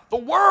 yeah, the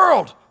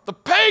world, the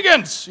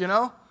pagans,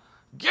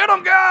 get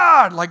them,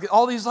 God. Like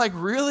all these like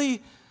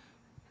really,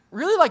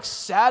 really like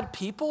sad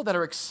people that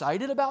are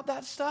excited about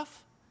that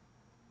stuff,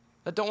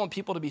 that don't want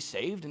people to be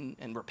saved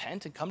and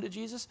repent and come to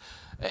Jesus.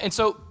 And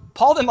so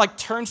Paul then like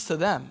turns to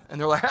them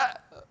and they're like,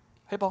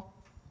 hey, Paul.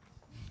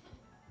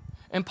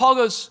 And Paul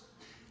goes,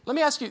 let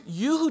me ask you,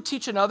 you who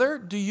teach another,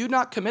 do you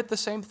not commit the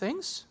same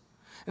things?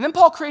 And then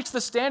Paul creates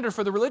the standard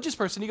for the religious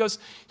person. He goes,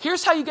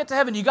 here's how you get to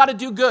heaven. You got to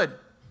do good.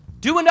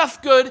 Do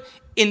enough good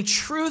in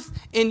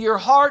truth in your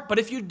heart. But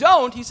if you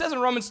don't, he says in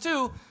Romans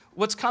 2,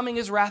 what's coming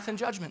is wrath and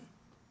judgment.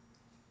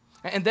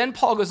 And then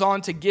Paul goes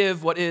on to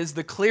give what is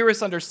the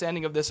clearest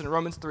understanding of this in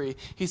Romans 3.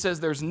 He says,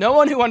 there's no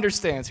one who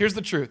understands. Here's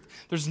the truth.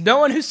 There's no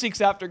one who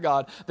seeks after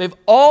God. They've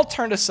all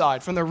turned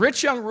aside, from the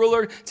rich young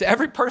ruler to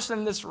every person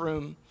in this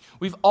room.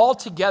 We've all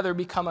together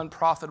become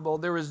unprofitable.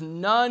 There is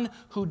none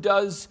who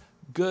does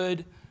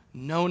good,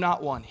 no,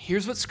 not one.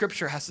 Here's what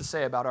Scripture has to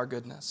say about our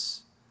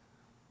goodness.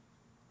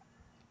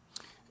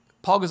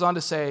 Paul goes on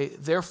to say,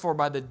 therefore,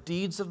 by the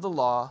deeds of the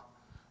law,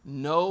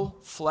 no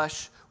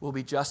flesh will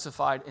be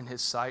justified in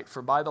his sight,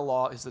 for by the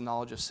law is the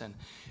knowledge of sin.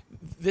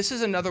 This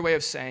is another way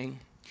of saying,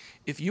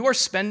 if you are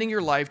spending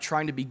your life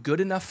trying to be good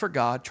enough for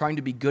God, trying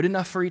to be good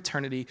enough for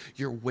eternity,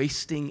 you're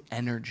wasting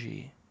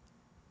energy.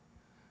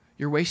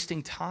 You're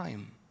wasting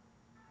time.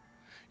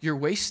 You're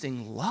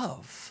wasting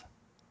love.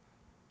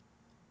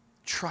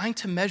 Trying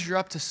to measure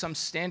up to some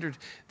standard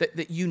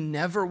that you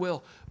never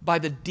will. By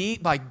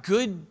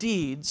good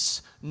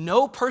deeds,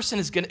 no person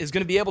is going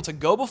to be able to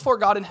go before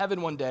God in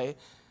heaven one day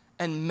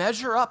and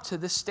measure up to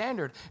this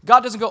standard.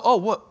 God doesn't go, oh,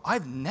 what?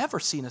 I've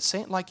never seen a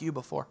saint like you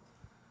before.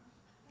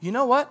 You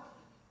know what?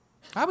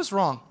 I was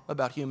wrong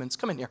about humans.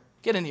 Come in here.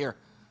 Get in here.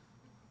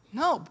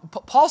 No,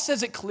 Paul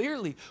says it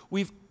clearly.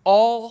 We've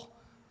all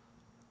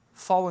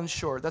fallen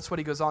short. That's what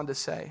he goes on to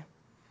say.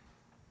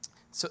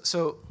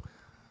 So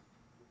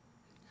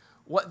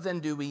what then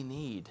do we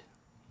need?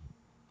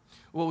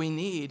 Well, we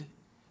need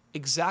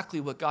exactly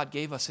what God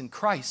gave us in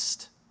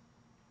Christ.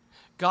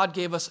 God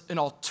gave us an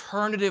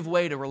alternative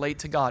way to relate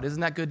to God.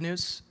 Isn't that good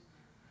news?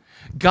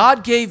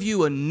 God gave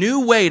you a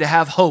new way to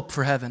have hope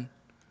for heaven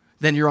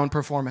than your own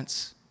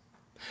performance.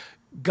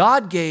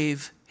 God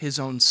gave his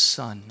own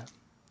Son.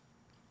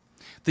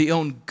 The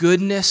own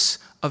goodness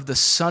of the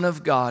Son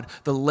of God,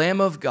 the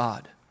Lamb of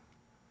God,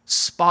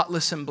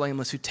 spotless and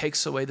blameless, who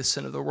takes away the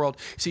sin of the world.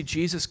 See,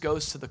 Jesus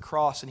goes to the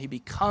cross and he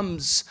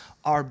becomes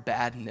our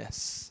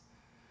badness.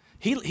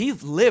 He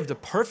lived a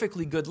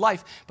perfectly good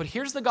life, but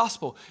here's the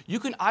gospel.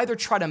 You can either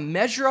try to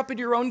measure up in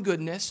your own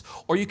goodness,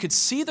 or you could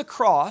see the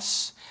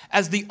cross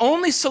as the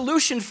only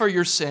solution for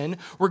your sin,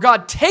 where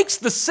God takes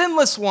the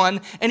sinless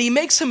one and he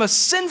makes him a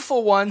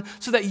sinful one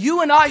so that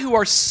you and I who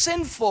are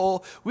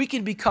sinful, we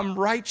can become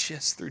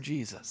righteous through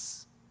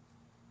Jesus.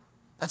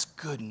 That's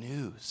good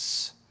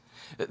news.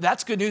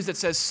 That's good news that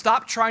says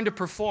stop trying to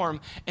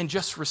perform and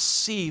just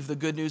receive the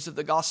good news of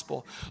the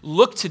gospel.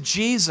 Look to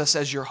Jesus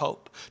as your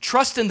hope.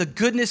 Trust in the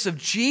goodness of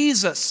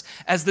Jesus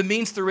as the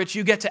means through which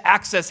you get to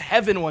access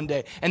heaven one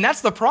day. And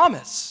that's the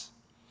promise.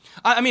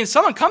 I mean, if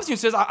someone comes to you and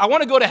says, I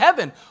want to go to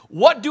heaven.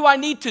 What do I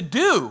need to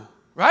do?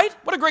 right?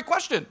 What a great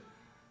question.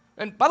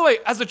 And by the way,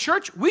 as a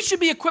church, we should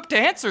be equipped to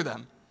answer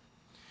them.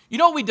 You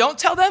know what we don't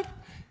tell them?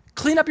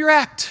 Clean up your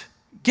act.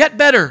 Get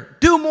better.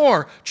 Do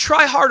more.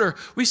 Try harder.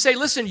 We say,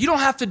 listen, you don't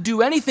have to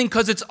do anything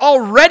because it's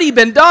already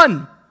been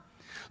done.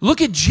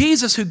 Look at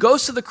Jesus who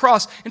goes to the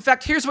cross. In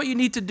fact, here's what you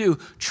need to do.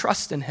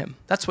 Trust in him.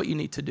 That's what you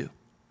need to do.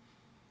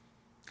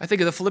 I think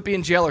of the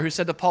Philippian jailer who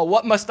said to Paul,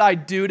 what must I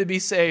do to be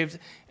saved?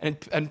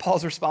 And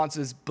Paul's response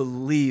is,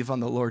 believe on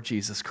the Lord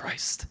Jesus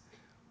Christ.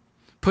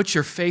 Put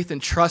your faith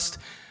and trust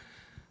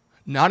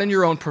not in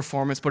your own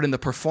performance, but in the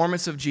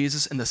performance of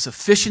Jesus and the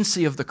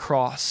sufficiency of the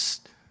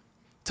cross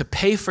to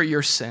pay for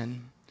your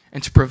sin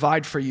and to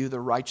provide for you the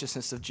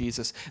righteousness of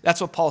Jesus.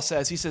 That's what Paul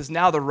says. He says,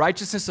 now the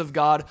righteousness of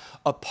God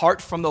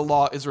apart from the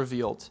law is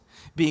revealed,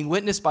 being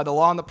witnessed by the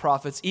law and the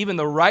prophets, even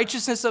the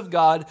righteousness of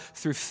God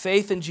through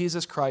faith in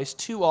Jesus Christ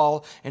to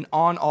all and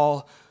on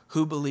all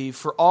who believe.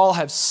 For all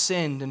have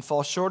sinned and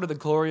fall short of the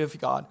glory of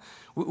God.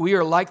 We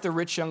are like the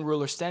rich young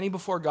ruler standing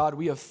before God.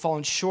 We have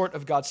fallen short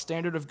of God's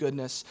standard of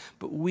goodness,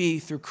 but we,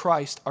 through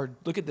Christ, are,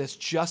 look at this,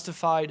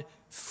 justified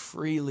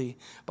freely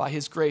by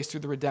his grace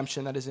through the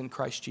redemption that is in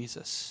Christ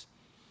Jesus.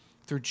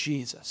 Through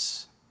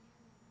Jesus.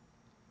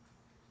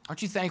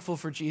 Aren't you thankful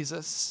for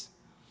Jesus?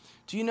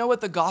 Do you know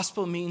what the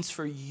gospel means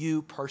for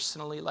you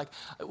personally? Like,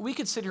 we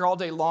could sit here all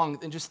day long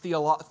and just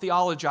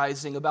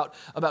theologizing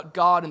about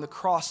God and the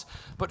cross,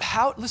 but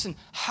how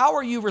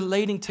are you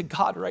relating to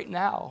God right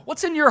now?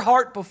 What's in your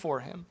heart before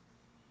him?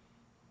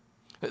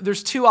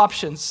 There's two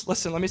options.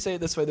 Listen, let me say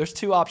it this way. There's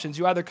two options.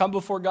 You either come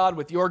before God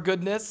with your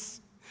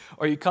goodness,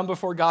 or you come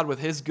before God with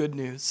his good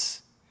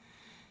news.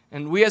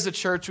 And we as a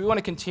church, we want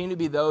to continue to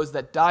be those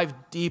that dive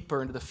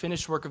deeper into the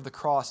finished work of the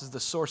cross as the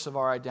source of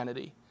our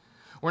identity.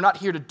 We're not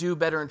here to do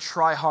better and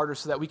try harder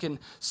so that we can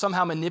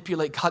somehow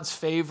manipulate God's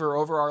favor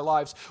over our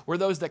lives. We're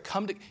those that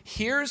come to,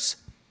 here is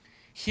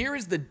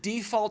the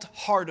default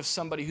heart of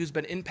somebody who's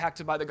been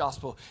impacted by the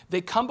gospel. They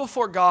come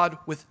before God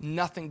with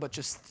nothing but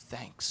just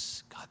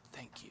thanks. God,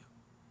 thank you.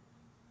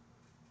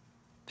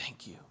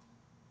 Thank you.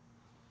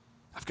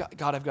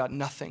 I've got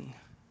nothing.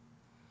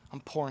 I'm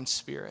poor in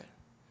spirit.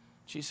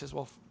 Jesus says,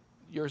 well,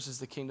 yours is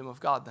the kingdom of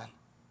God then.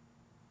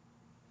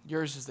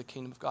 Yours is the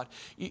kingdom of God.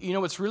 You know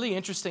what's really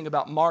interesting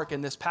about Mark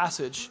in this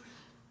passage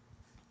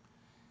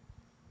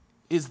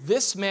is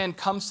this man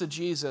comes to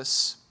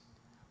Jesus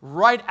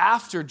right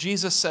after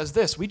Jesus says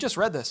this. We just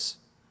read this.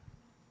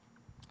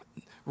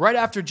 Right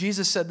after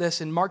Jesus said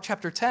this in Mark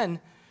chapter 10,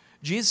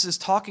 Jesus is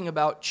talking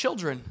about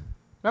children.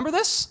 Remember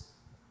this?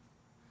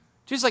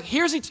 Jesus is like,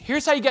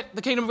 here's how you get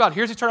the kingdom of God.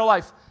 Here's eternal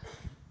life.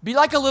 Be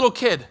like a little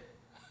kid.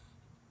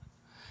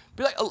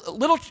 Be like a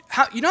little,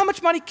 you know how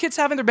much money kids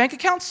have in their bank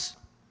accounts?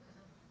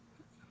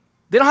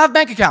 They don't have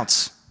bank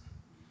accounts.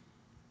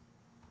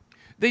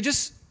 They're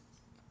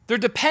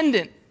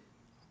dependent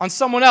on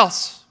someone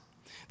else.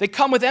 They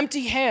come with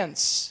empty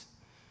hands.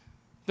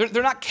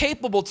 They're not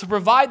capable to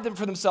provide them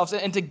for themselves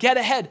and to get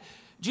ahead.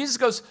 Jesus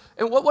goes,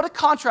 and what a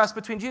contrast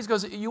between Jesus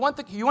goes, you want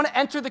to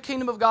enter the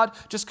kingdom of God,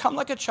 just come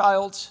like a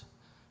child,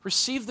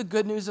 receive the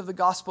good news of the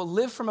gospel,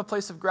 live from a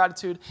place of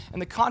gratitude,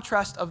 and the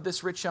contrast of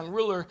this rich young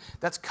ruler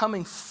that's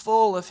coming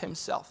full of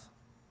himself,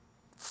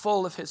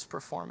 full of his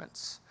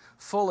performance,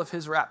 full of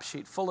his rap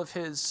sheet, full of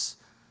his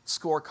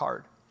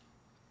scorecard.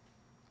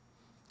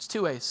 It's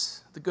two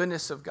ways, the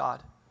goodness of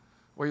God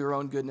or your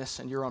own goodness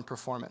and your own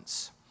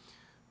performance.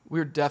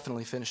 We're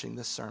definitely finishing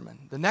this sermon.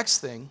 The next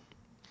thing,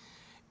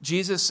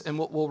 Jesus, and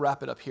we'll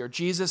wrap it up here,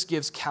 Jesus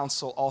gives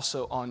counsel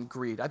also on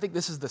greed. I think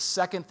this is the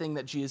second thing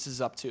that Jesus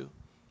is up to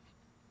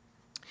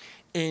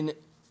in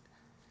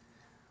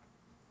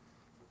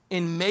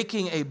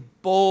making a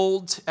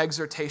bold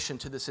exhortation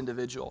to this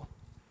individual.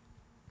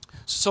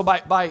 So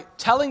by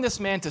telling this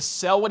man to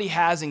sell what he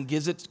has and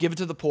give it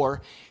to the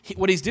poor,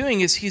 what he's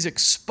doing is he's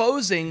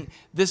exposing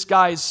this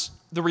guy's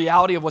the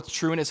reality of what's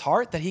true in his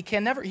heart that he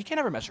can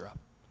never measure up.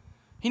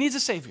 He needs a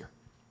savior.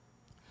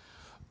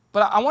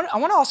 But I want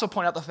to also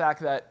point out the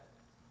fact that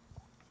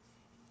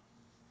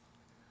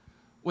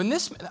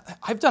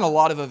I've done a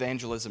lot of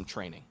evangelism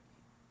training,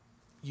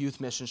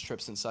 youth missions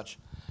trips and such.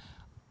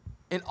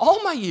 In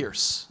all my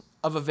years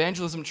of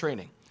evangelism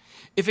training,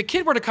 if a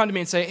kid were to come to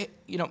me and say,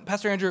 hey,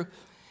 Pastor Andrew,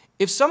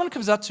 if someone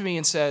comes up to me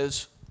and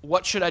says,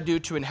 what should I do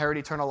to inherit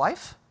eternal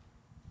life?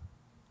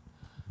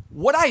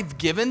 What I've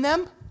given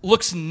them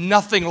looks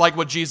nothing like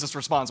what Jesus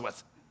responds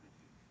with.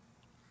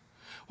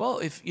 Well,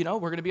 if, we're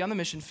going to be on the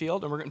mission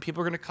field and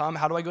people are going to come,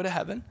 how do I go to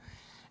heaven?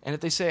 And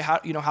if they say, how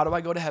do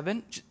I go to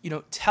heaven?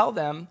 Tell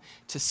them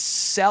to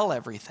sell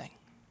everything.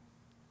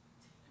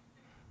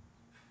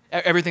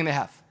 Everything they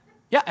have.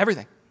 Yeah,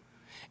 everything.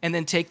 And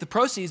then take the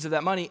proceeds of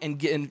that money and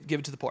give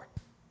it to the poor.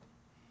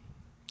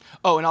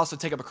 Oh, and also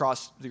take up a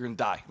cross, you're going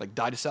to die. Like,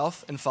 die to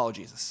self and follow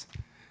Jesus.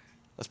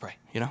 Let's pray.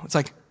 It's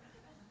like,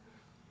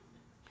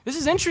 this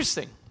is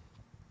interesting.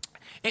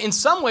 In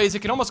some ways, it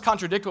can almost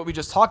contradict what we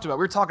just talked about.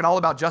 We were talking all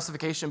about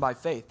justification by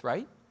faith,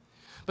 right?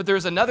 But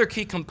there's another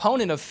key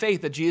component of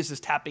faith that Jesus is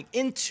tapping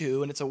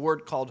into, and it's a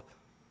word called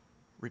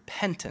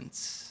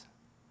repentance.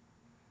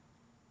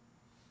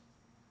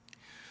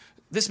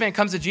 this man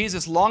comes to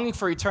Jesus longing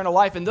for eternal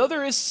life, and though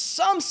there is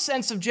some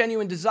sense of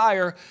genuine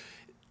desire,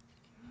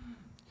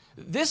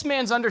 this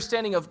man's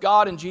understanding of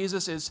God and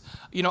Jesus is,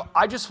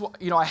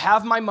 I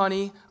have my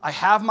money, I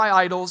have my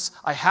idols,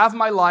 I have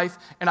my life,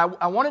 and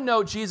I want to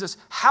know, Jesus,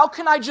 how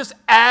can I just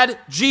add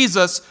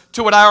Jesus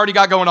to what I already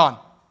got going on?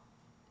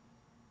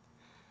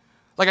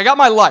 Like, I got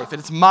my life, and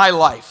it's my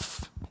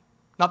life.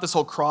 Not this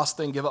whole cross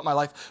thing, give up my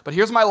life, but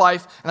here's my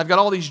life, and I've got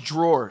all these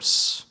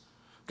drawers.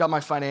 Got my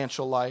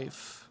financial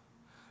life,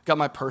 got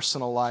my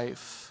personal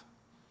life,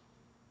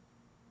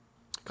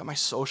 got my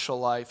social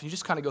life. You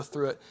just kind of go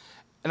through it.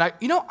 And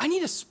I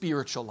need a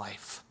spiritual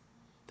life.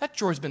 That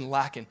drawer's been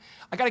lacking.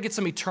 I got to get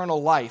some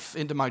eternal life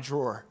into my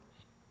drawer.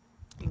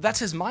 That's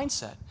his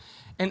mindset.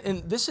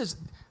 And this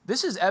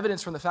is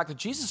evidence from the fact that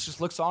Jesus just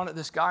looks on at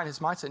this guy and his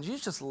mindset, and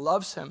Jesus just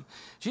loves him.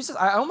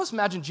 I almost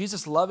imagine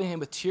Jesus loving him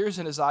with tears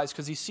in his eyes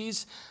because he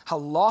sees how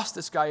lost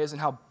this guy is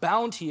and how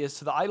bound he is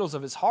to the idols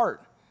of his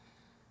heart.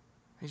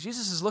 And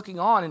Jesus is looking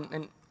on,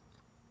 and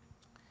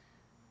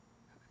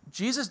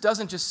Jesus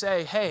doesn't just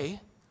say, hey,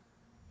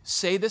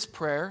 say this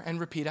prayer and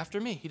repeat after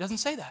me. He doesn't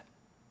say that.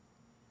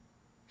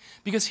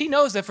 Because he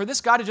knows that for this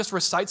guy to just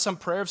recite some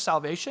prayer of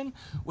salvation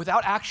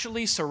without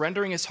actually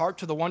surrendering his heart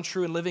to the one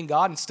true and living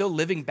God and still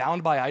living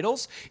bound by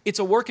idols, it's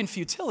a work in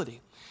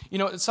futility.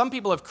 Some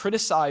people have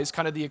criticized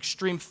kind of the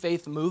extreme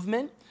faith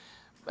movement,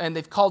 and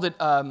they've called it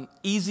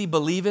easy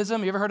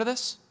believism. You ever heard of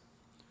this?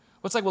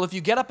 Well, it's like, well, if you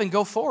get up and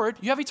go forward,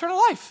 you have eternal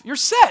life. You're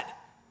set.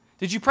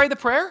 Did you pray the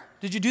prayer?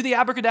 Did you do the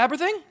abracadabra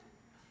thing?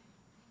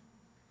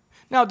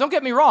 Now, don't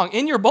get me wrong.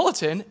 In your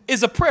bulletin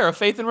is a prayer of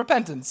faith and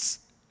repentance.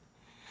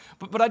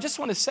 But I just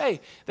want to say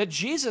that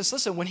Jesus,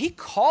 listen, when he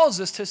calls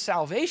us to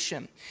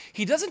salvation,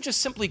 he doesn't just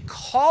simply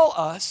call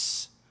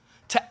us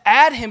to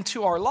add him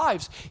to our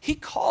lives. He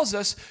calls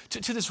us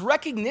to this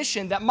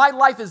recognition that my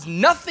life is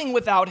nothing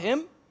without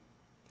him,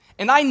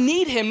 and I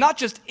need him not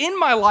just in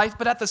my life,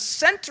 but at the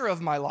center of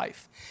my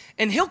life.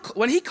 And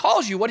when he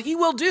calls you, what he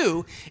will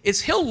do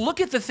is he'll look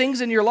at the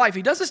things in your life.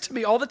 He does this to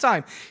me all the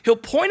time. He'll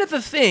point at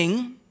the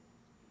thing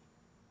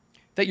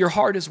that your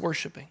heart is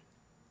worshiping.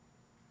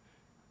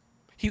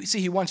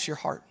 He wants your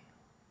heart.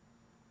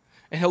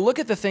 And he'll look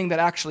at the thing that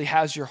actually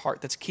has your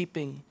heart, that's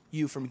keeping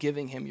you from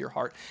giving him your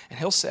heart. And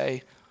he'll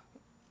say,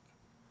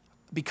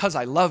 because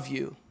I love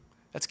you,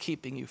 that's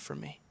keeping you from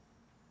me.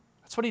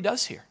 That's what he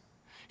does here.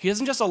 He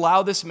doesn't just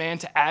allow this man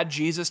to add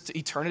Jesus to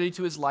eternity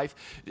to his life.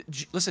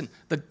 Listen,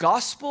 the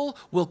gospel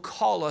will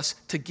call us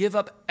to give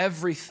up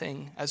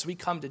everything as we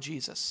come to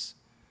Jesus.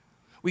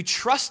 We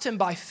trust him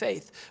by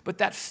faith, but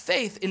that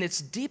faith in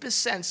its deepest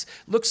sense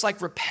looks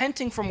like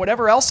repenting from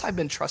whatever else I've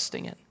been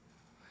trusting in.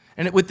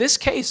 And with this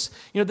case,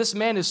 this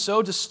man is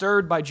so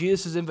disturbed by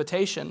Jesus'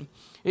 invitation,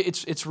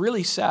 it's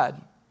really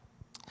sad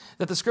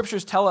that the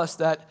scriptures tell us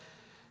that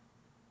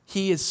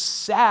he is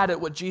sad at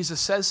what Jesus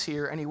says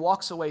here, and he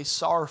walks away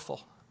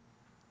sorrowful.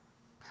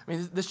 I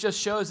mean, this just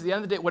shows at the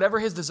end of the day, whatever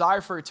his desire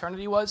for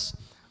eternity was,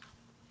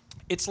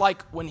 it's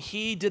like when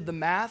he did the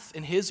math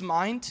in his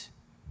mind,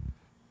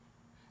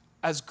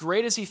 as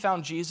great as he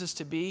found Jesus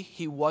to be,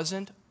 he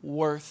wasn't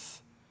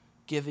worth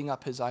giving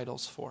up his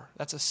idols for.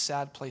 That's a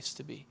sad place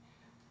to be.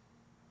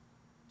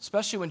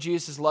 Especially when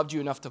Jesus loved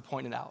you enough to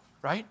point it out,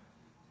 right?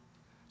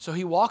 So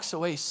he walks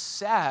away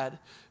sad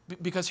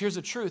because here's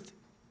the truth.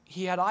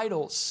 He had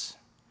idols.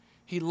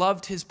 He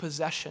loved his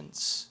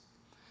possessions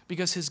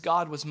because his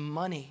God was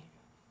money.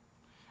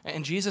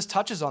 And Jesus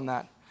touches on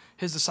that.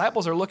 His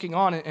disciples are looking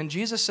on, and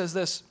Jesus says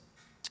this.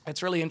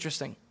 It's really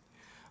interesting.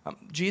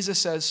 Jesus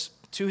says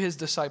to his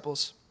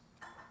disciples,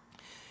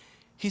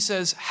 he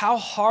says, how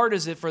hard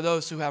is it for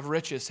those who have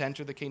riches to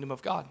enter the kingdom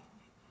of God?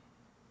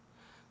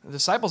 The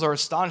disciples are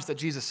astonished that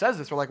Jesus says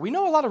this. They're like, we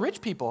know a lot of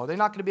rich people. Are they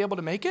not going to be able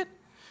to make it?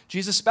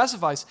 Jesus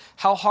specifies,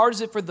 how hard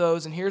is it for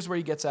those, and here's where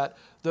he gets at,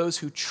 those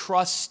who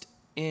trust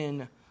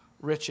in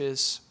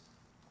riches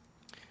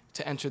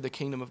to enter the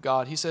kingdom of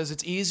God. He says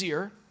it's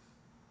easier,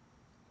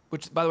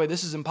 which, by the way,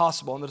 this is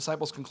impossible, and the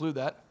disciples conclude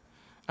that.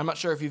 I'm not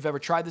sure if you've ever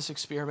tried this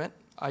experiment.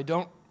 I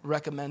don't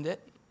recommend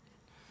it.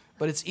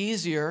 But it's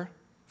easier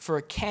for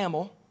a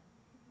camel,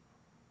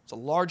 it's a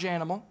large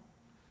animal,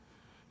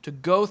 to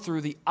go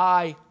through the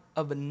eye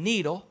of a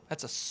needle,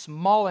 that's a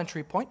small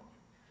entry point,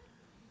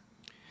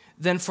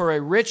 than for a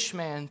rich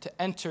man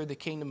to enter the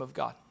kingdom of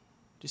God.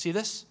 Do you see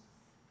this?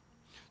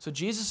 So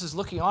Jesus is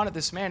looking on at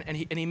this man, and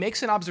he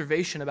makes an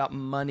observation about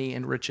money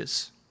and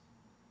riches.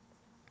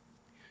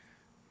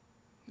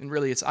 And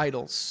really, it's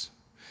idols.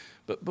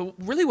 But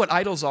really what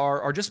idols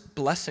are just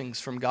blessings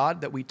from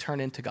God that we turn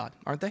into God,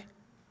 aren't they?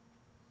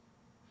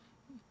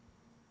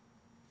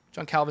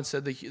 John Calvin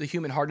said the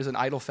human heart is an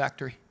idol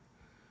factory.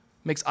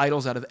 It makes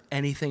idols out of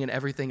anything and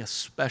everything,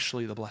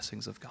 especially the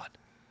blessings of God.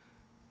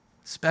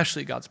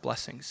 Especially God's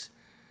blessings.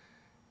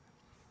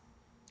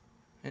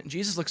 And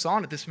Jesus looks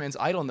on at this man's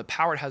idol and the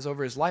power it has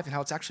over his life and how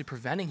it's actually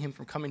preventing him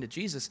from coming to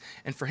Jesus.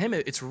 And for him,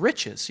 it's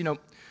riches. You've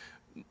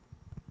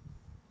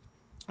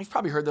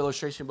probably heard the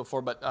illustration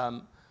before, but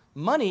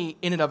money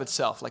in and of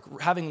itself, like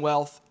having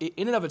wealth,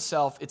 in and of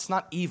itself, it's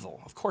not evil.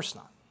 Of course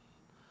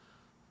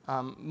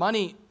not.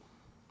 Money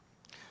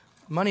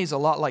money's a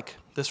lot like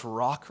this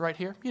rock right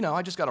here.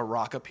 I just got a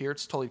rock up here.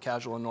 It's totally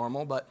casual and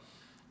normal, but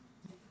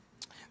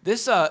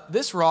this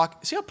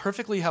rock, see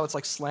how it's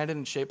like slanted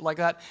and shaped like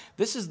that?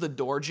 This is the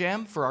door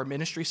jamb for our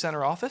ministry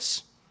center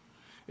office.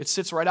 It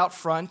sits right out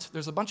front.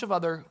 There's a bunch of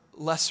other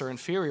lesser,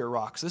 inferior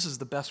rocks. This is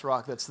the best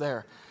rock that's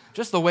there.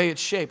 Just the way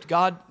it's shaped.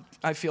 God,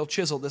 I feel,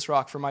 chiseled this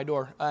rock for my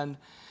door. And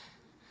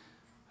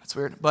that's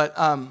weird. But,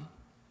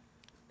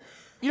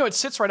 it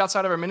sits right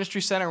outside of our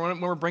ministry center.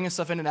 When we're bringing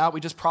stuff in and out, we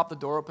just prop the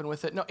door open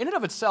with it. No, in and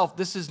of itself,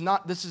 this is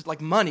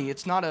like money.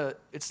 It's not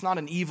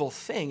an evil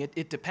thing.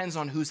 It depends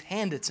on whose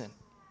hand it's in.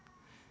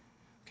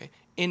 Okay.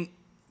 In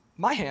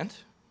my hand,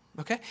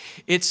 okay,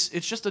 it's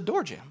just a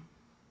door jamb.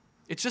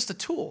 It's just a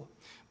tool.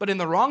 But in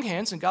the wrong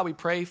hands, and God, we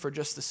pray for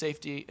just the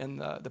safety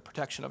and the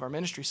protection of our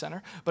ministry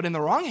center. But in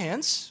the wrong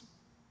hands,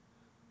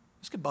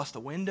 this could bust a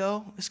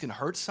window. This can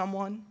hurt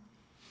someone.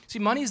 See,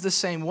 money is the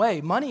same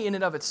way. Money in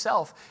and of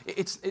itself,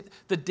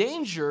 the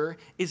danger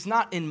is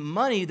not in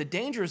money. The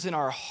danger is in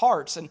our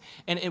hearts.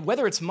 And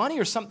whether it's money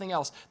or something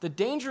else, the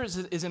danger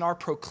is in our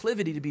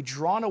proclivity to be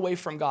drawn away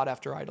from God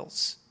after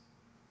idols.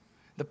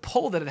 The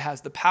pull that it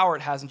has, the power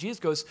it has. And Jesus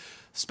goes,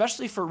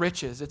 especially for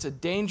riches, it's a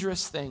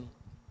dangerous thing.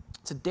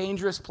 It's a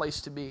dangerous place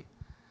to be.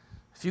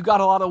 If you got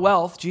a lot of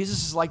wealth,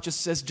 Jesus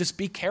says, just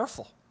be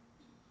careful.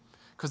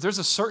 Because there's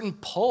a certain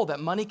pull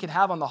that money can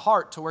have on the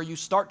heart to where you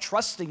start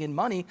trusting in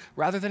money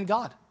rather than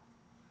God.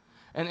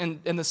 And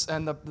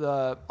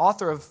the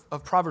author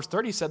of Proverbs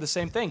 30 said the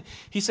same thing.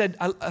 He said,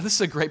 this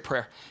is a great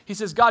prayer. He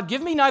says, God,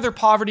 give me neither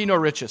poverty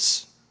nor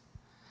riches.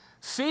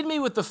 Feed me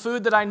with the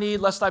food that I need,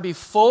 lest I be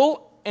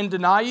full and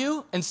deny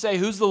you and say,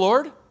 who's the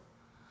Lord?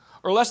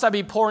 Or lest I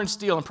be poor and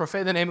steal and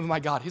profane the name of my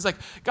God. He's like,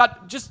 God,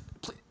 just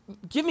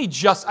give me I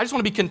just want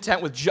to be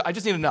content with, I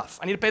just need enough.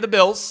 I need to pay the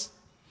bills.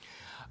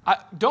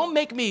 Don't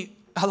make me,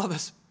 I love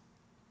this,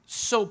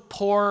 so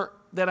poor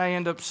that I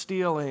end up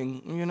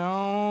stealing,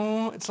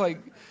 It's like,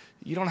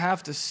 you don't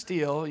have to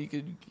steal. You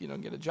could,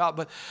 get a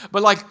job.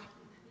 But like,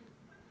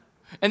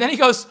 and then he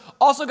goes,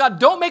 also, God,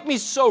 don't make me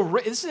so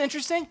rich. This is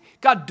interesting.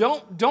 God,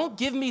 don't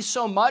give me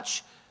so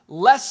much,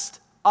 lest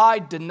I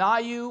deny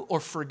you or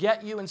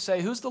forget you and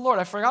say, who's the Lord?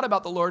 I forgot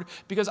about the Lord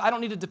because I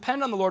don't need to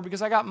depend on the Lord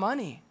because I got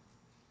money.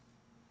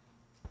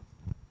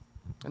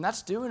 And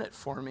that's doing it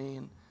for me.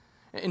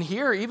 And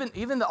here,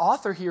 even the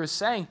author here is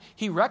saying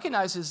he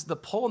recognizes the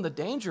pull and the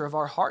danger of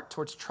our heart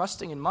towards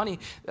trusting in money.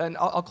 And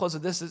I'll close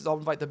with this. I'll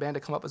invite the band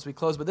to come up as we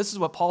close. But this is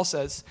what Paul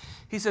says.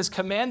 He says,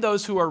 command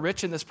those who are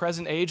rich in this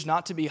present age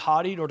not to be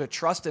haughty nor to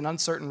trust in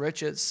uncertain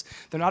riches.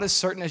 They're not as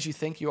certain as you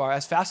think you are.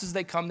 As fast as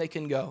they come, they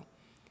can go.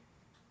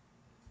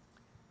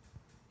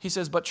 He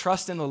says, but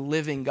trust in the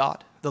living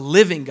God,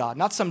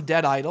 not some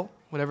dead idol,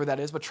 whatever that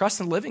is, but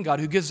trust in the living God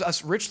who gives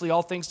us richly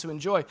all things to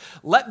enjoy.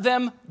 Let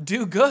them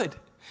do good,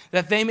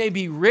 that they may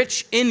be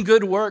rich in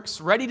good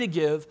works, ready to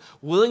give,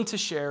 willing to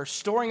share,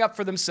 storing up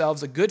for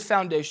themselves a good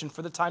foundation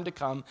for the time to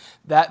come,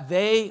 that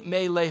they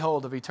may lay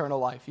hold of eternal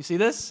life. You see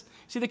this?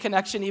 See the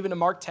connection even to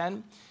Mark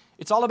 10?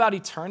 It's all about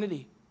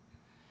eternity.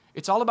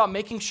 It's all about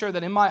making sure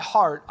that in my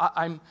heart,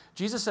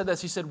 Jesus said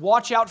this, he said,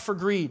 watch out for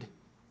greed.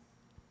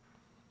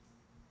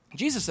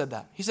 Jesus said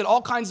that. He said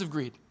all kinds of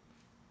greed.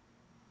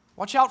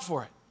 Watch out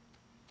for it.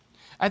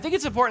 I think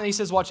it's important that he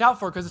says watch out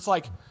for it because it's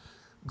like,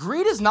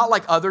 greed is not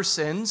like other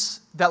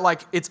sins that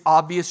like it's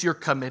obvious you're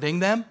committing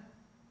them.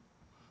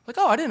 Like,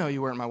 oh, I didn't know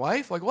you weren't my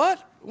wife. Like,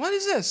 what? What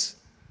is this?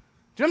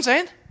 Do you know what I'm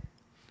saying?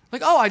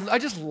 Like, oh, I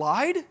just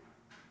lied?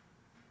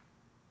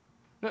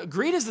 No,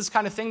 greed is this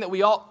kind of thing that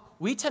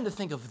we tend to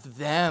think of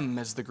them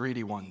as the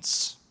greedy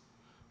ones.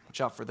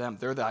 Watch out for them.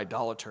 They're the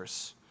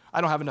idolaters.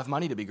 I don't have enough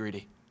money to be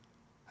greedy.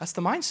 That's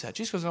the mindset.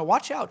 Jesus goes, no,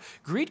 watch out.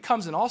 Greed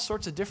comes in all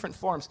sorts of different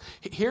forms.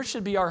 Here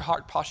should be our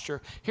heart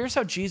posture. Here's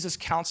how Jesus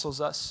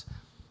counsels us.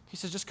 He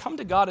says, just come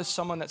to God as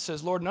someone that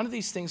says, Lord, none of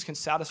these things can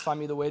satisfy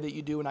me the way that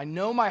you do. And I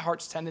know my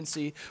heart's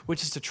tendency,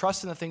 which is to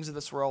trust in the things of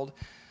this world.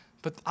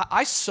 But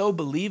I so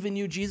believe in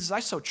you, Jesus. I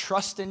so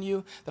trust in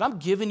you that I'm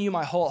giving you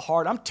my whole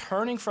heart. I'm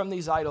turning from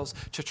these idols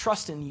to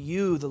trust in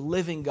you, the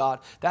living God.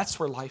 That's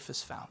where life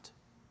is found.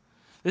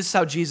 This is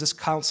how Jesus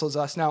counsels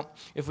us. Now,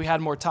 if we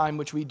had more time,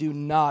 which we do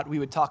not, we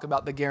would talk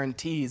about the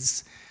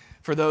guarantees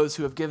for those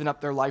who have given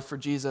up their life for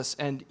Jesus.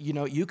 And,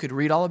 you could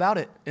read all about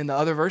it in the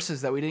other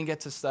verses that we didn't get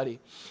to study.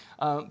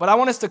 But I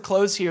want us to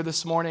close here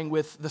this morning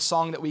with the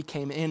song that we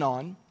came in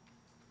on,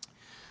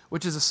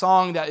 which is a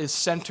song that is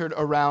centered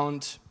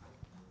around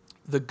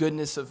the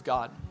goodness of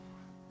God.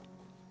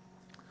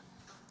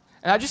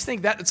 And I just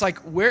think that it's like,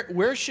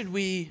 where should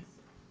we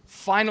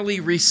finally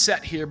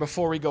reset here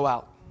before we go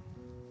out?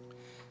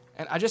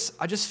 And I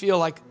just feel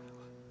like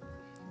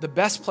the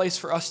best place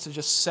for us to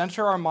just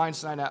center our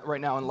minds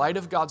right now in light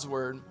of God's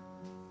word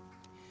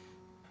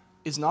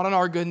is not on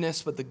our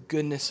goodness, but the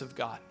goodness of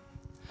God.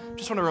 I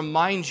just want to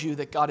remind you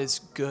that God is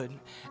good.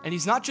 And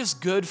he's not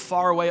just good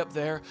far away up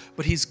there,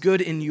 but he's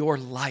good in your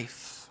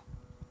life.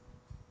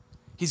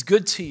 He's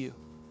good to you.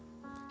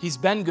 He's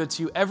been good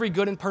to you. Every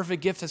good and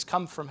perfect gift has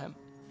come from him.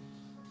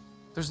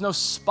 There's no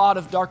spot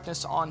of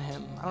darkness on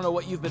him. I don't know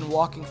what you've been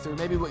walking through,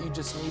 maybe what you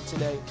just need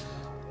today.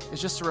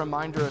 is just a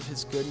reminder of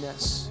his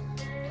goodness.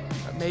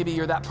 Maybe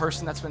you're that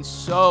person that's been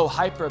so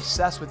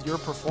hyper-obsessed with your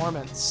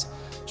performance,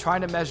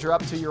 trying to measure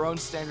up to your own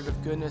standard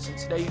of goodness, and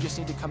today you just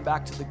need to come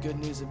back to the good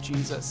news of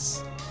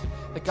Jesus.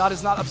 That God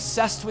is not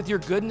obsessed with your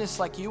goodness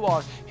like you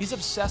are. He's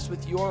obsessed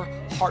with your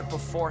heart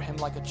before him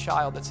like a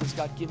child that says,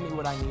 God, give me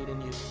what I need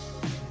in you.